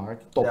ken je ook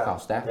Mark,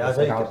 topgast hè. Ja, dus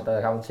zeker.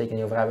 Daar gaan we het zeker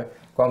niet over hebben.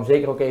 Ik kwam hem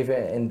zeker ook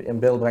even in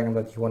beeld brengen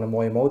omdat hij gewoon een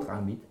mooie motor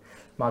aanbiedt.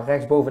 Maar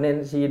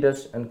rechtsbovenin zie je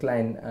dus een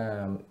klein,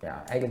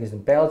 eigenlijk is het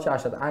een pijltje.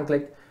 Als je dat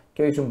aanklikt,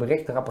 kun je zo'n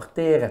bericht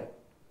rapporteren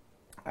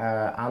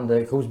aan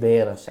de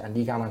groepsbeheerders. En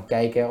die gaan dan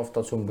kijken of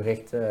dat zo'n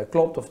bericht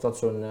klopt, of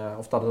dat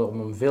het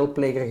om een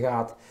veelpleger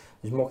gaat.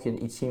 Dus mocht je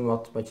iets zien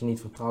wat je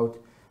niet vertrouwt,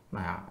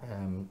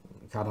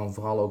 ga dan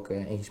vooral ook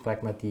in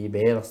gesprek met die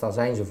beheerders, daar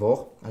zijn ze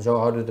voor. En zo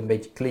houden we het een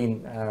beetje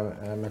clean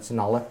met z'n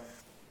allen.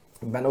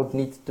 Ik ben ook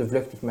niet te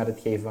vluchtig met het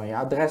geven van je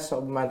adres op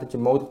het moment dat je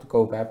een motor te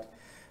koop hebt.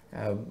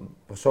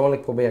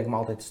 Persoonlijk probeer ik me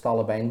altijd te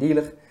stallen bij een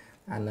dealer.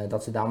 En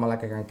dat ze daar maar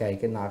lekker gaan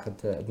kijken naar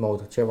het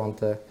motortje.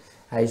 Want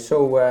hij is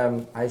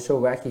zo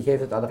weg, je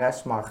geeft het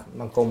adres, maar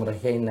dan komen er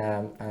geen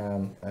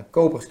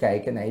kopers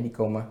kijken. Nee, die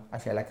komen,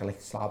 als jij lekker ligt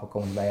te slapen,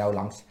 komen ze bij jou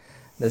langs.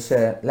 Dus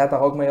let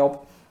daar ook mee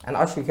op. En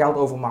als je geld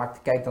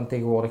overmaakt, kijk dan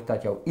tegenwoordig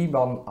dat jouw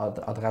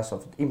IBAN-adres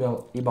of het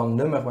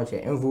IBAN-nummer wat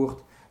je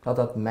invoert,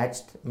 dat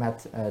matcht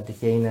met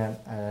degene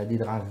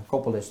die eraan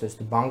gekoppeld is. Dus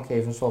de bank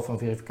heeft een soort van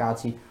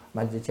verificatie.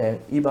 Maar dat jij een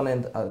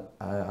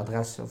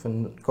IBAN-adres of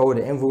een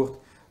code invoert,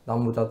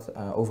 dan moet dat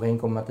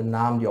overeenkomen met de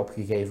naam die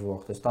opgegeven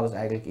wordt. Dus dat is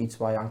eigenlijk iets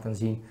waar je aan kan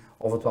zien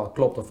of het wel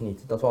klopt of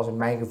niet. Dat was in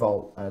mijn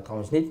geval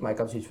trouwens niet, maar ik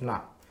had zoiets van,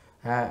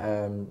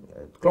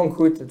 het klonk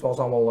goed, het was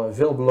allemaal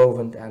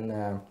veelbelovend en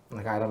dan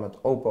ga je daar met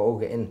open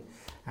ogen in.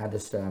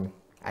 Dus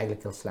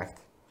eigenlijk heel slecht.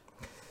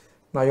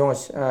 Nou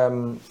jongens,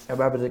 we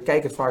hebben de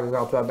kijkersvragen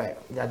gehad.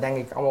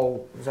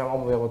 We zijn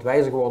allemaal weer wat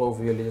wijzer geworden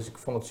over jullie. Dus ik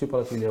vond het super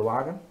dat jullie er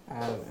waren.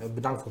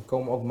 Bedankt voor het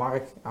komen. Ook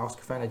Mark,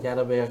 hartstikke fijn dat jij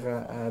er weer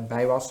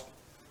bij was.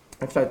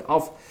 Ik sluit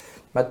af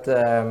met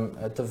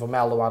te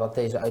vermelden waar dat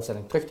deze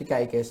uitzending terug te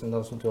kijken is. En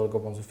dat is natuurlijk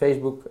op onze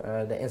Facebook,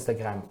 de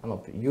Instagram en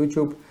op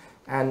YouTube.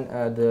 En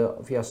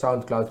via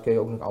Soundcloud kun je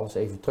ook nog alles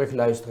even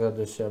terugluisteren.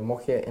 Dus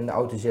mocht je in de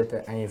auto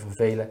zitten en je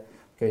vervelen,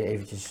 kun je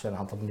eventjes een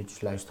aantal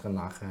minuutjes luisteren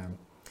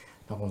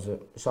naar onze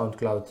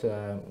Soundcloud,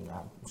 een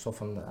soort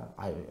van,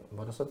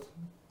 wat is het?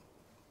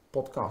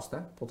 Podcast, hè?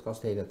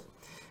 Podcast heet het.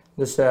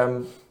 Dus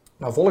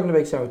volgende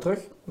week zijn we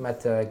terug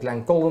met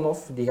Glenn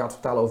Koldenhoff. Die gaat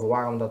vertellen over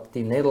waarom dat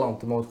Team Nederland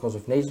de Motocross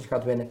of Nations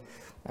gaat winnen.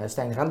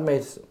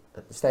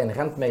 Stijn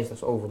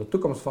Rentmeesters over de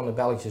toekomst van de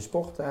Belgische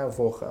sport.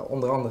 Voor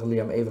onder andere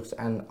Liam Everts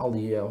en al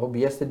die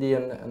hobbyisten die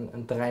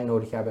een terrein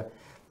nodig hebben.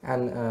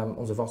 En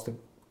onze vaste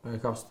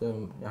gast,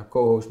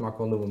 co-host mag ik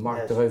wel noemen,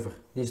 Marc de Reuver.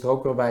 Die is er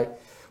ook weer bij.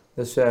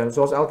 Dus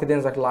zoals elke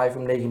dinsdag live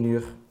om 9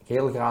 uur,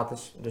 geheel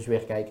gratis. Dus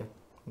weer kijken.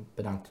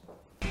 Bedankt.